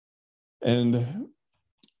 And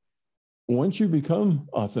once you become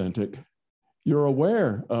authentic, you're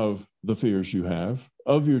aware of the fears you have,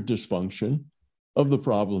 of your dysfunction, of the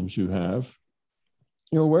problems you have.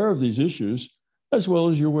 You're aware of these issues, as well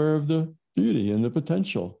as you're aware of the beauty and the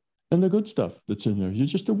potential and the good stuff that's in there. You're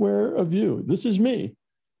just aware of you. This is me.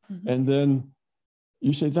 Mm-hmm. And then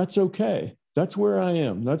you say, that's okay. That's where I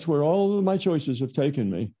am. That's where all of my choices have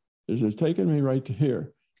taken me. It's taken me right to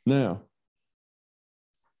here. Now,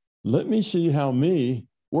 let me see how me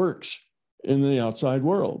works in the outside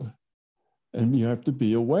world. And you have to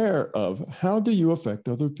be aware of, how do you affect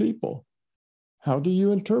other people? How do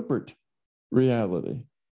you interpret reality?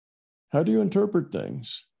 How do you interpret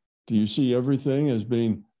things? Do you see everything as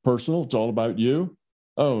being personal? It's all about you.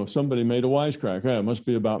 Oh, somebody made a wisecrack. It must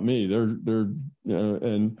be about me.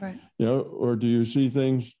 Right. Or do you see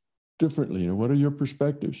things differently? What are your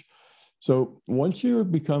perspectives? So once you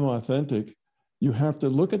become authentic, you have to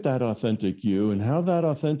look at that authentic you and how that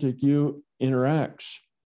authentic you interacts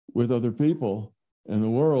with other people and the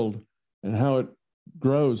world and how it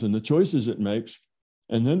grows and the choices it makes,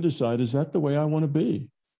 and then decide, is that the way I want to be?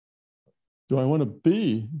 Do I want to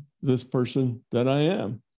be this person that I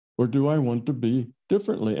am? Or do I want to be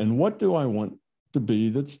differently? And what do I want to be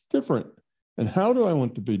that's different? And how do I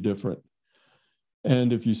want to be different?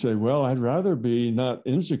 And if you say, well, I'd rather be not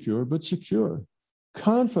insecure, but secure,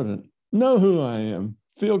 confident, know who I am,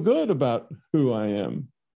 feel good about who I am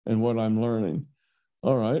and what I'm learning.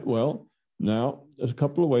 All right, well, now there's a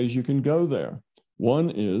couple of ways you can go there.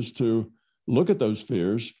 One is to look at those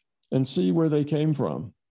fears and see where they came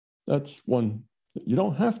from. That's one. You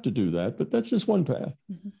don't have to do that, but that's just one path.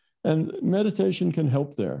 Mm-hmm. And meditation can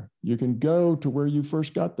help there. You can go to where you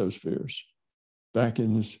first got those fears. Back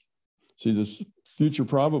in this future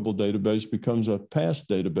probable database becomes a past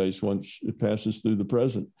database once it passes through the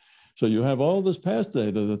present. So you have all this past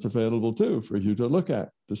data that's available too for you to look at,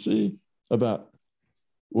 to see about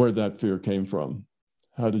where that fear came from.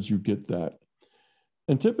 How did you get that?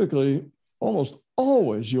 And typically, almost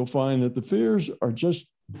always, you'll find that the fears are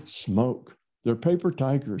just smoke. They're paper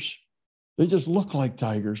tigers. They just look like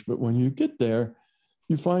tigers, but when you get there,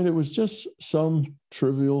 you find it was just some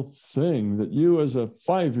trivial thing that you as a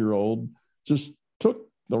 5-year-old just took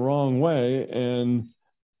the wrong way, and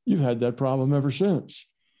you've had that problem ever since.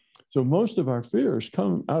 So most of our fears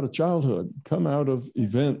come out of childhood, come out of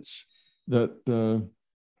events that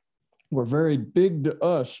were very big to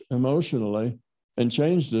us emotionally and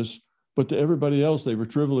changed us, but to everybody else, they were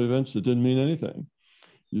trivial events that didn't mean anything.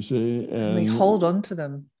 You see, and we hold on to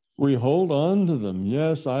them. We hold on to them.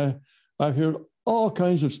 Yes, I've heard all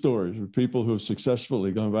kinds of stories of people who have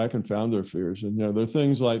successfully gone back and found their fears. And, there are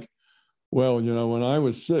things like, Well, when I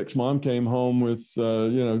was 6, Mom came home with,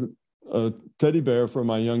 a teddy bear for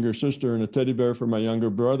my younger sister and a teddy bear for my younger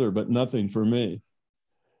brother, but nothing for me.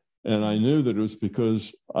 And I knew that it was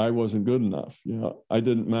because I wasn't good enough. I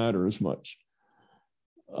didn't matter as much.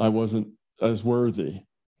 I wasn't as worthy.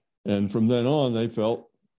 And from then on, they felt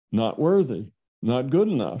not worthy, not good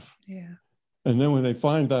enough. Yeah. And then when they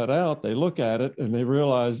find that out, they look at it and they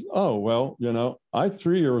realize, oh, well, I'm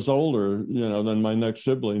 3 years older, than my next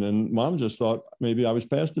sibling. And Mom just thought maybe I was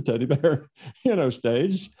past the teddy bear,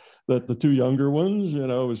 stage, that the 2 younger ones,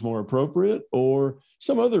 was more appropriate, or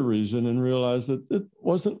some other reason, and realized that it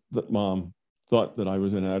wasn't that Mom thought that I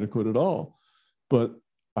was inadequate at all, but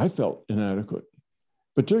I felt inadequate.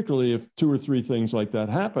 Particularly if 2 or 3 things like that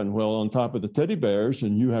happen. Well, on top of the teddy bears,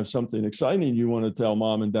 and you have something exciting you want to tell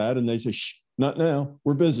Mom and Dad, and they say, shh, not now,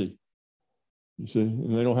 we're busy. You see,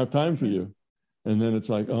 and they don't have time for you. And then it's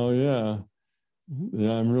like, oh yeah,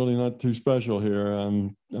 I'm really not too special here.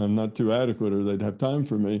 I'm not too adequate, or they'd have time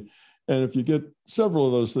for me. And if you get several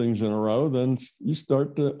of those things in a row, then you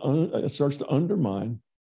it starts to undermine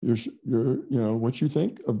your what you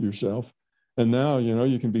think of yourself. And now,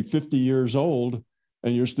 you can be 50 years old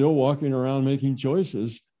and you're still walking around making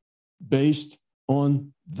choices based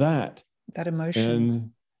on that emotion.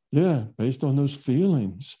 And based on those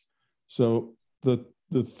feelings. So the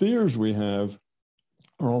fears we have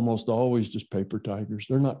are almost always just paper tigers.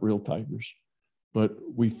 They're not real tigers, but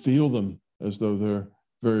we feel them as though they're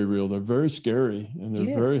very real. They're very scary, and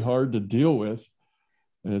they're very hard to deal with.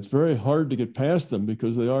 And it's very hard to get past them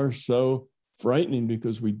because they are so frightening,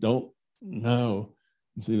 because we don't know.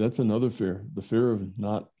 You see, that's another fear, the fear of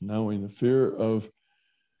not knowing, the fear of,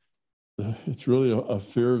 it's really a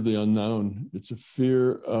fear of the unknown. It's a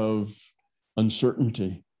fear of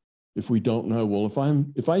uncertainty. If we don't know, well,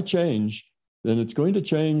 if I change, then it's going to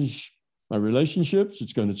change my relationships.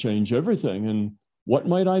 It's going to change everything. And what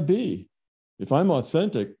might I be? If I'm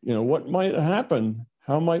authentic, what might happen?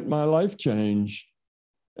 How might my life change?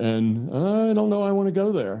 And I don't know, I want to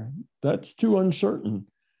go there. That's too uncertain.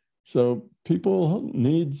 So people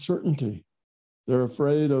need certainty. They're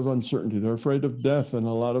afraid of uncertainty. They're afraid of death. And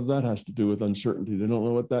a lot of that has to do with uncertainty. They don't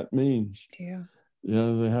know what that means. Yeah.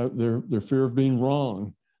 They have their fear of being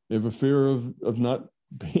wrong. They have a fear of not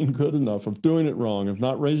being good enough, of doing it wrong, of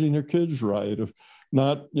not raising their kids right, of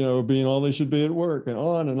not, being all they should be at work, and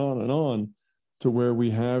on and on and on, to where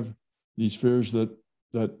we have these fears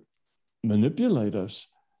that manipulate us.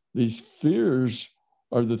 These fears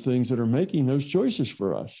are the things that are making those choices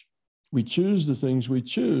for us. We choose the things we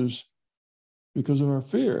choose because of our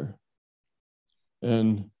fear.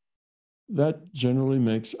 And that generally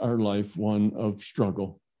makes our life one of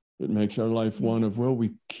struggle. It makes our life one of, well,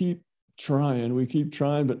 we keep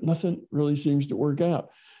trying, but nothing really seems to work out.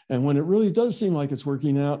 And when it really does seem like it's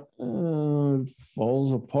working out, it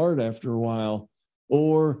falls apart after a while.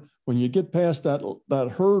 Or when you get past that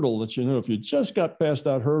hurdle that, if you just got past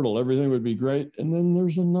that hurdle, everything would be great. And then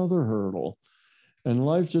there's another hurdle. And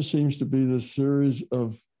life just seems to be this series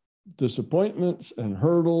of disappointments and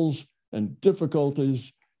hurdles and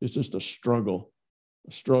difficulties. It's just a struggle,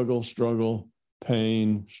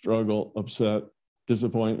 pain, struggle, upset,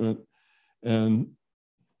 disappointment. And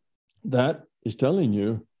that is telling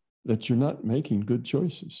you that you're not making good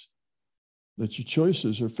choices, that your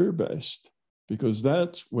choices are fear-based, because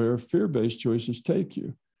that's where fear-based choices take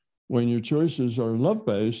you. When your choices are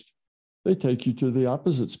love-based, they take you to the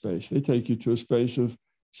opposite space. They take you to a space of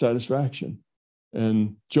satisfaction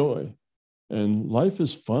and joy. And life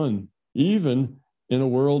is fun, even in a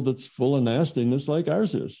world that's full of nastiness like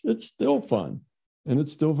ours is. It's still fun, and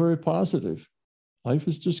it's still very positive. Life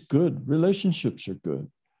is just good. Relationships are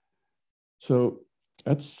good. So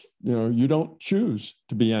that's, you don't choose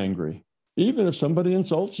to be angry, even if somebody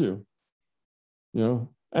insults you.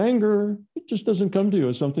 Anger, it just doesn't come to you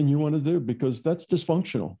as something you want to do, because that's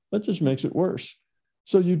dysfunctional. That just makes it worse.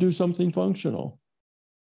 So you do something functional.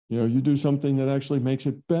 You do something that actually makes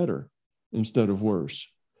it better instead of worse.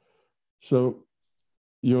 So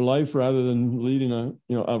your life, rather than leading a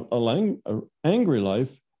angry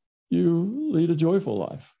life, you lead a joyful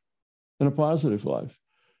life and a positive life.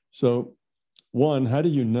 So one, how do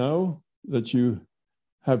you know that you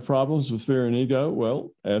have problems with fear and ego?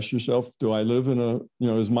 Well, ask yourself, do I live in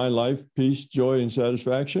is my life peace, joy, and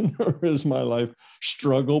satisfaction? Or is my life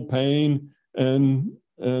struggle, pain, and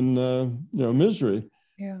misery?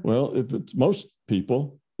 Yeah. Well, if it's most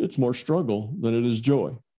people, it's more struggle than it is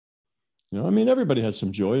joy. Everybody has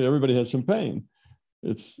some joy, everybody has some pain.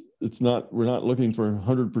 It's not, we're not looking for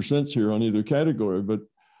 100% here on either category, but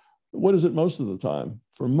what is it most of the time?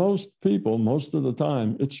 For most people, most of the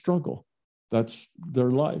time, it's struggle. That's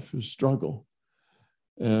their life, is struggle.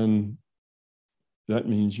 And that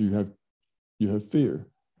means you have fear.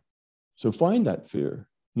 So find that fear.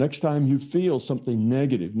 Next time you feel something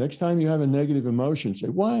negative, next time you have a negative emotion, say,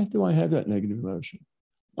 why do I have that negative emotion?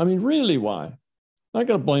 I mean, really, why? I'm not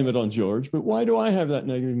going to blame it on George, but why do I have that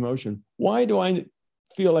negative emotion? Why do I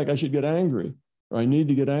feel like I should get angry, or I need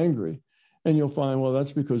to get angry? And you'll find, well,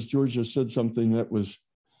 that's because George just said something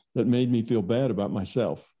that made me feel bad about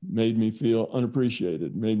myself, made me feel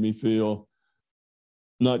unappreciated, made me feel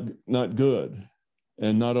not good.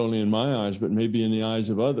 And not only in my eyes, but maybe in the eyes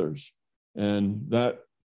of others. And that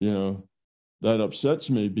upsets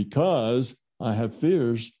me because I have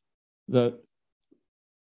fears that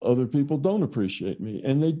other people don't appreciate me,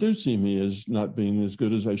 and they do see me as not being as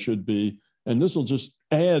good as I should be. And this will just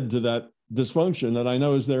add to that dysfunction that I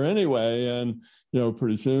know is there anyway. And,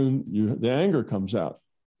 pretty soon the anger comes out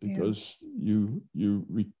because you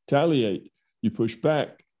retaliate, you push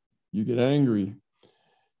back, you get angry.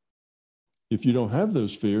 If you don't have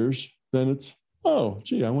those fears, then it's, oh,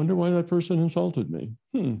 gee, I wonder why that person insulted me.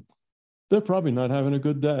 They're probably not having a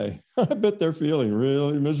good day. I bet they're feeling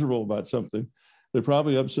really miserable about something. They're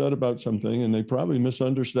probably upset about something, and they probably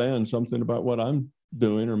misunderstand something about what I'm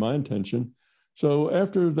doing or my intention. So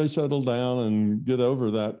after they settle down and get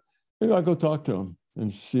over that, maybe I'll go talk to them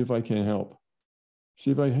and see if I can help.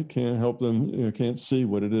 See if I can help them. Can't see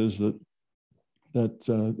what it is that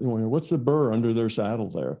what's the burr under their saddle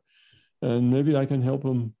there. And maybe I can help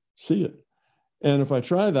them see it. And if I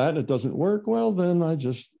try that and it doesn't work, well, then I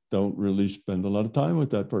just don't really spend a lot of time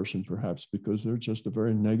with that person, perhaps, because they're just a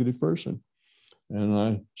very negative person. And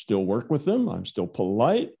I still work with them. I'm still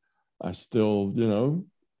polite. I still,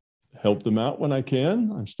 help them out when I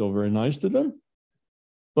can. I'm still very nice to them.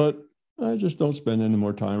 But I just don't spend any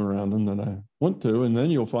more time around them than I want to. And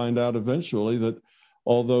then you'll find out eventually that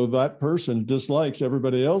although that person dislikes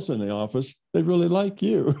everybody else in the office, they really like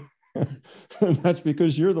you. And that's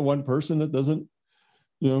because you're the one person that doesn't,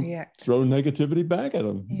 throw negativity back at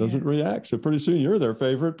them, doesn't react. So pretty soon you're their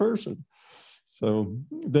favorite person. So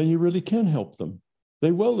then you really can help them.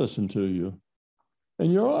 They will listen to you.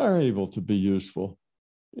 And you are able to be useful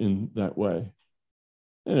in that way.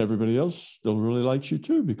 And everybody else still really likes you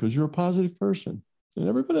too, because you're a positive person. And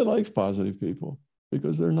everybody likes positive people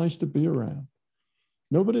because they're nice to be around.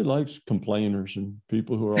 Nobody likes complainers and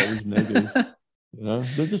people who are always negative.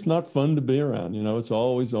 They're just not fun to be around. It's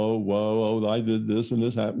always, I did this and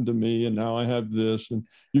this happened to me and now I have this and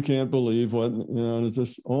you can't believe what, and it's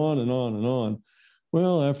just on and on and on.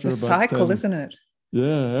 Well, after it's a cycle, isn't it?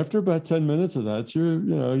 Yeah. After about 10 minutes of that,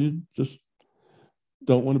 you just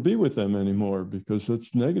don't want to be with them anymore because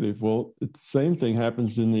it's negative. Well, the same thing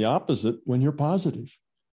happens in the opposite when you're positive.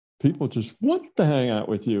 People just want to hang out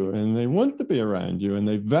with you and they want to be around you and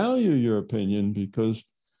they value your opinion because,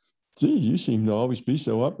 gee, you seem to always be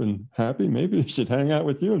so up and happy. Maybe they should hang out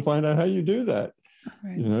with you and find out how you do that.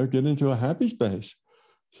 Right. Get into a happy space.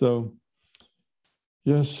 So,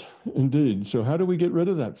 yes, indeed. So how do we get rid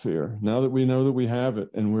of that fear? Now that we know that we have it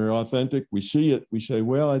and we're authentic, we see it, we say,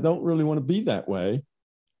 well, I don't really want to be that way.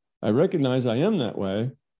 I recognize I am that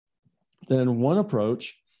way. Then one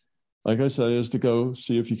approach, like I say, is to go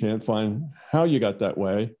see if you can't find how you got that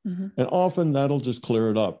way. Mm-hmm. And often that'll just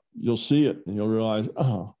clear it up. You'll see it and you'll realize,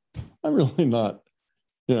 oh, I'm really not,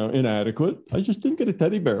 inadequate. I just didn't get a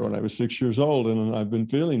teddy bear when I was 6 years old and I've been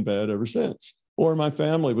feeling bad ever since. Or my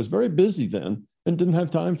family was very busy then and didn't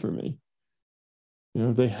have time for me.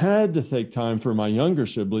 They had to take time for my younger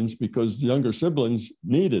siblings because the younger siblings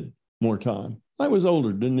needed more time. I was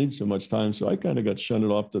older, didn't need so much time, so I kind of got shunted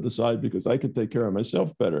off to the side because I could take care of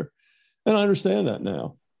myself better. And I understand that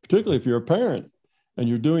now, particularly if you're a parent and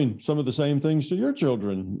you're doing some of the same things to your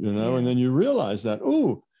children, and then you realize that,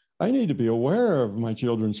 oh, I need to be aware of my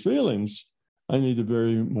children's feelings. I need to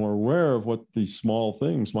be more aware of what these small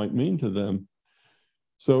things might mean to them.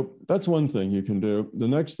 So that's one thing you can do. The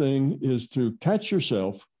next thing is to catch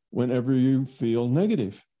yourself whenever you feel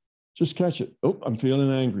negative. Just catch it. Oh, I'm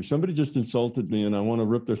feeling angry. Somebody just insulted me and I want to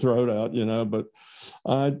rip their throat out, but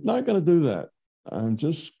I'm not going to do that. I'm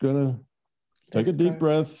just going to take a deep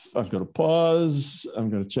breath. I'm going to pause. I'm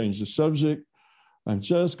going to change the subject. I'm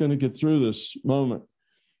just going to get through this moment.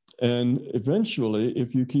 And eventually,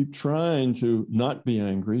 if you keep trying to not be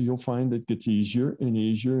angry, you'll find it gets easier and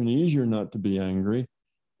easier and easier not to be angry.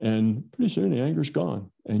 And pretty soon the anger's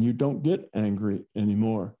gone and you don't get angry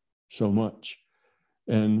anymore so much.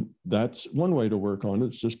 And that's one way to work on it.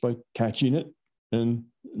 It's just by catching it and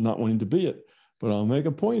not wanting to be it. But I'll make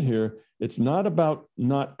a point here. It's not about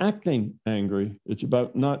not acting angry. It's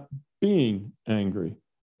about not being angry.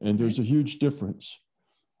 And there's a huge difference.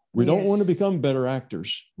 We don't want to become better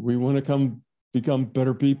actors. We want to become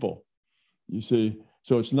better people. You see,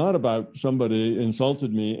 so it's not about somebody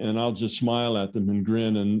insulted me and I'll just smile at them and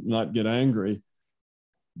grin and not get angry.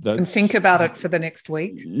 And think about it for the next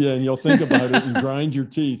week. Yeah, and you'll think about it and grind your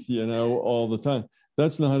teeth, all the time.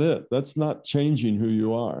 That's not it. That's not changing who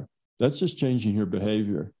you are. That's just changing your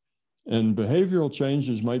behavior. And behavioral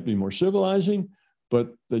changes might be more civilizing,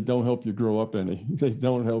 but they don't help you grow up any. They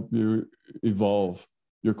don't help you evolve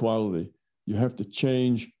your quality. You have to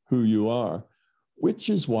change who you are, which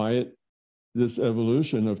is why this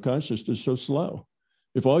evolution of consciousness is so slow.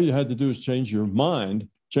 If all you had to do is change your mind,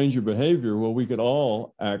 change your behavior, well, we could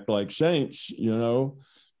all act like saints,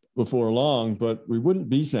 before long, but we wouldn't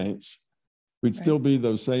be saints. We'd still be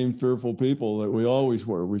those same fearful people that we always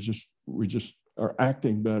were. We just are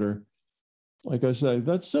acting better. Like I say,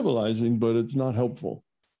 that's civilizing, but it's not helpful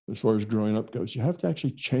as far as growing up goes. You have to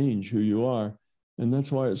actually change who you are. And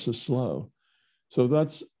that's why it's so slow. So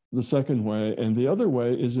that's the second way. And the other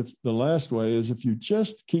way is the last way is if you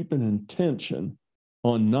just keep an intention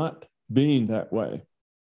on not being that way,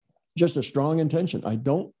 just a strong intention. I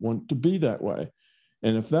don't want to be that way.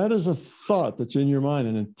 And if that is a thought that's in your mind,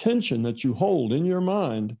 an intention that you hold in your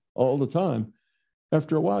mind all the time,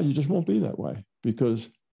 after a while, you just won't be that way because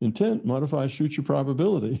intent modifies future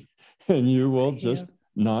probability and you will just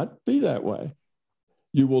not be that way.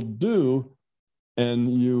 You will do,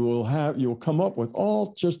 and you will come up with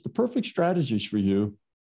all just the perfect strategies for you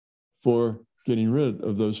for getting rid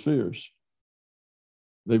of those fears.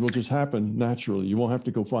 They will just happen naturally. You won't have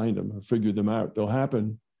to go find them or figure them out. They'll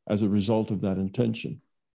happen as a result of that intention.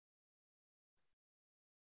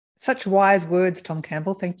 Such wise words, Tom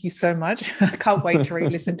Campbell. Thank you so much. I can't wait to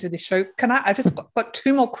re-listen to this show. I just got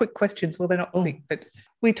two more quick questions. Well, they're not quick, but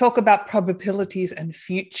we talk about probabilities and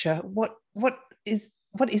future. What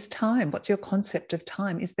is time? What's your concept of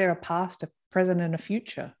time? Is there a past, a present, and a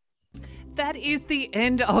future? That is the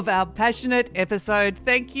end of our passionate episode.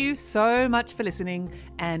 Thank you so much for listening,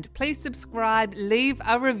 and please subscribe, leave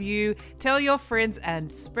a review, tell your friends,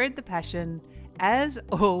 and spread the passion. As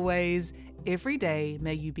always, every day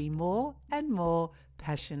may you be more and more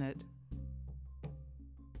passionate.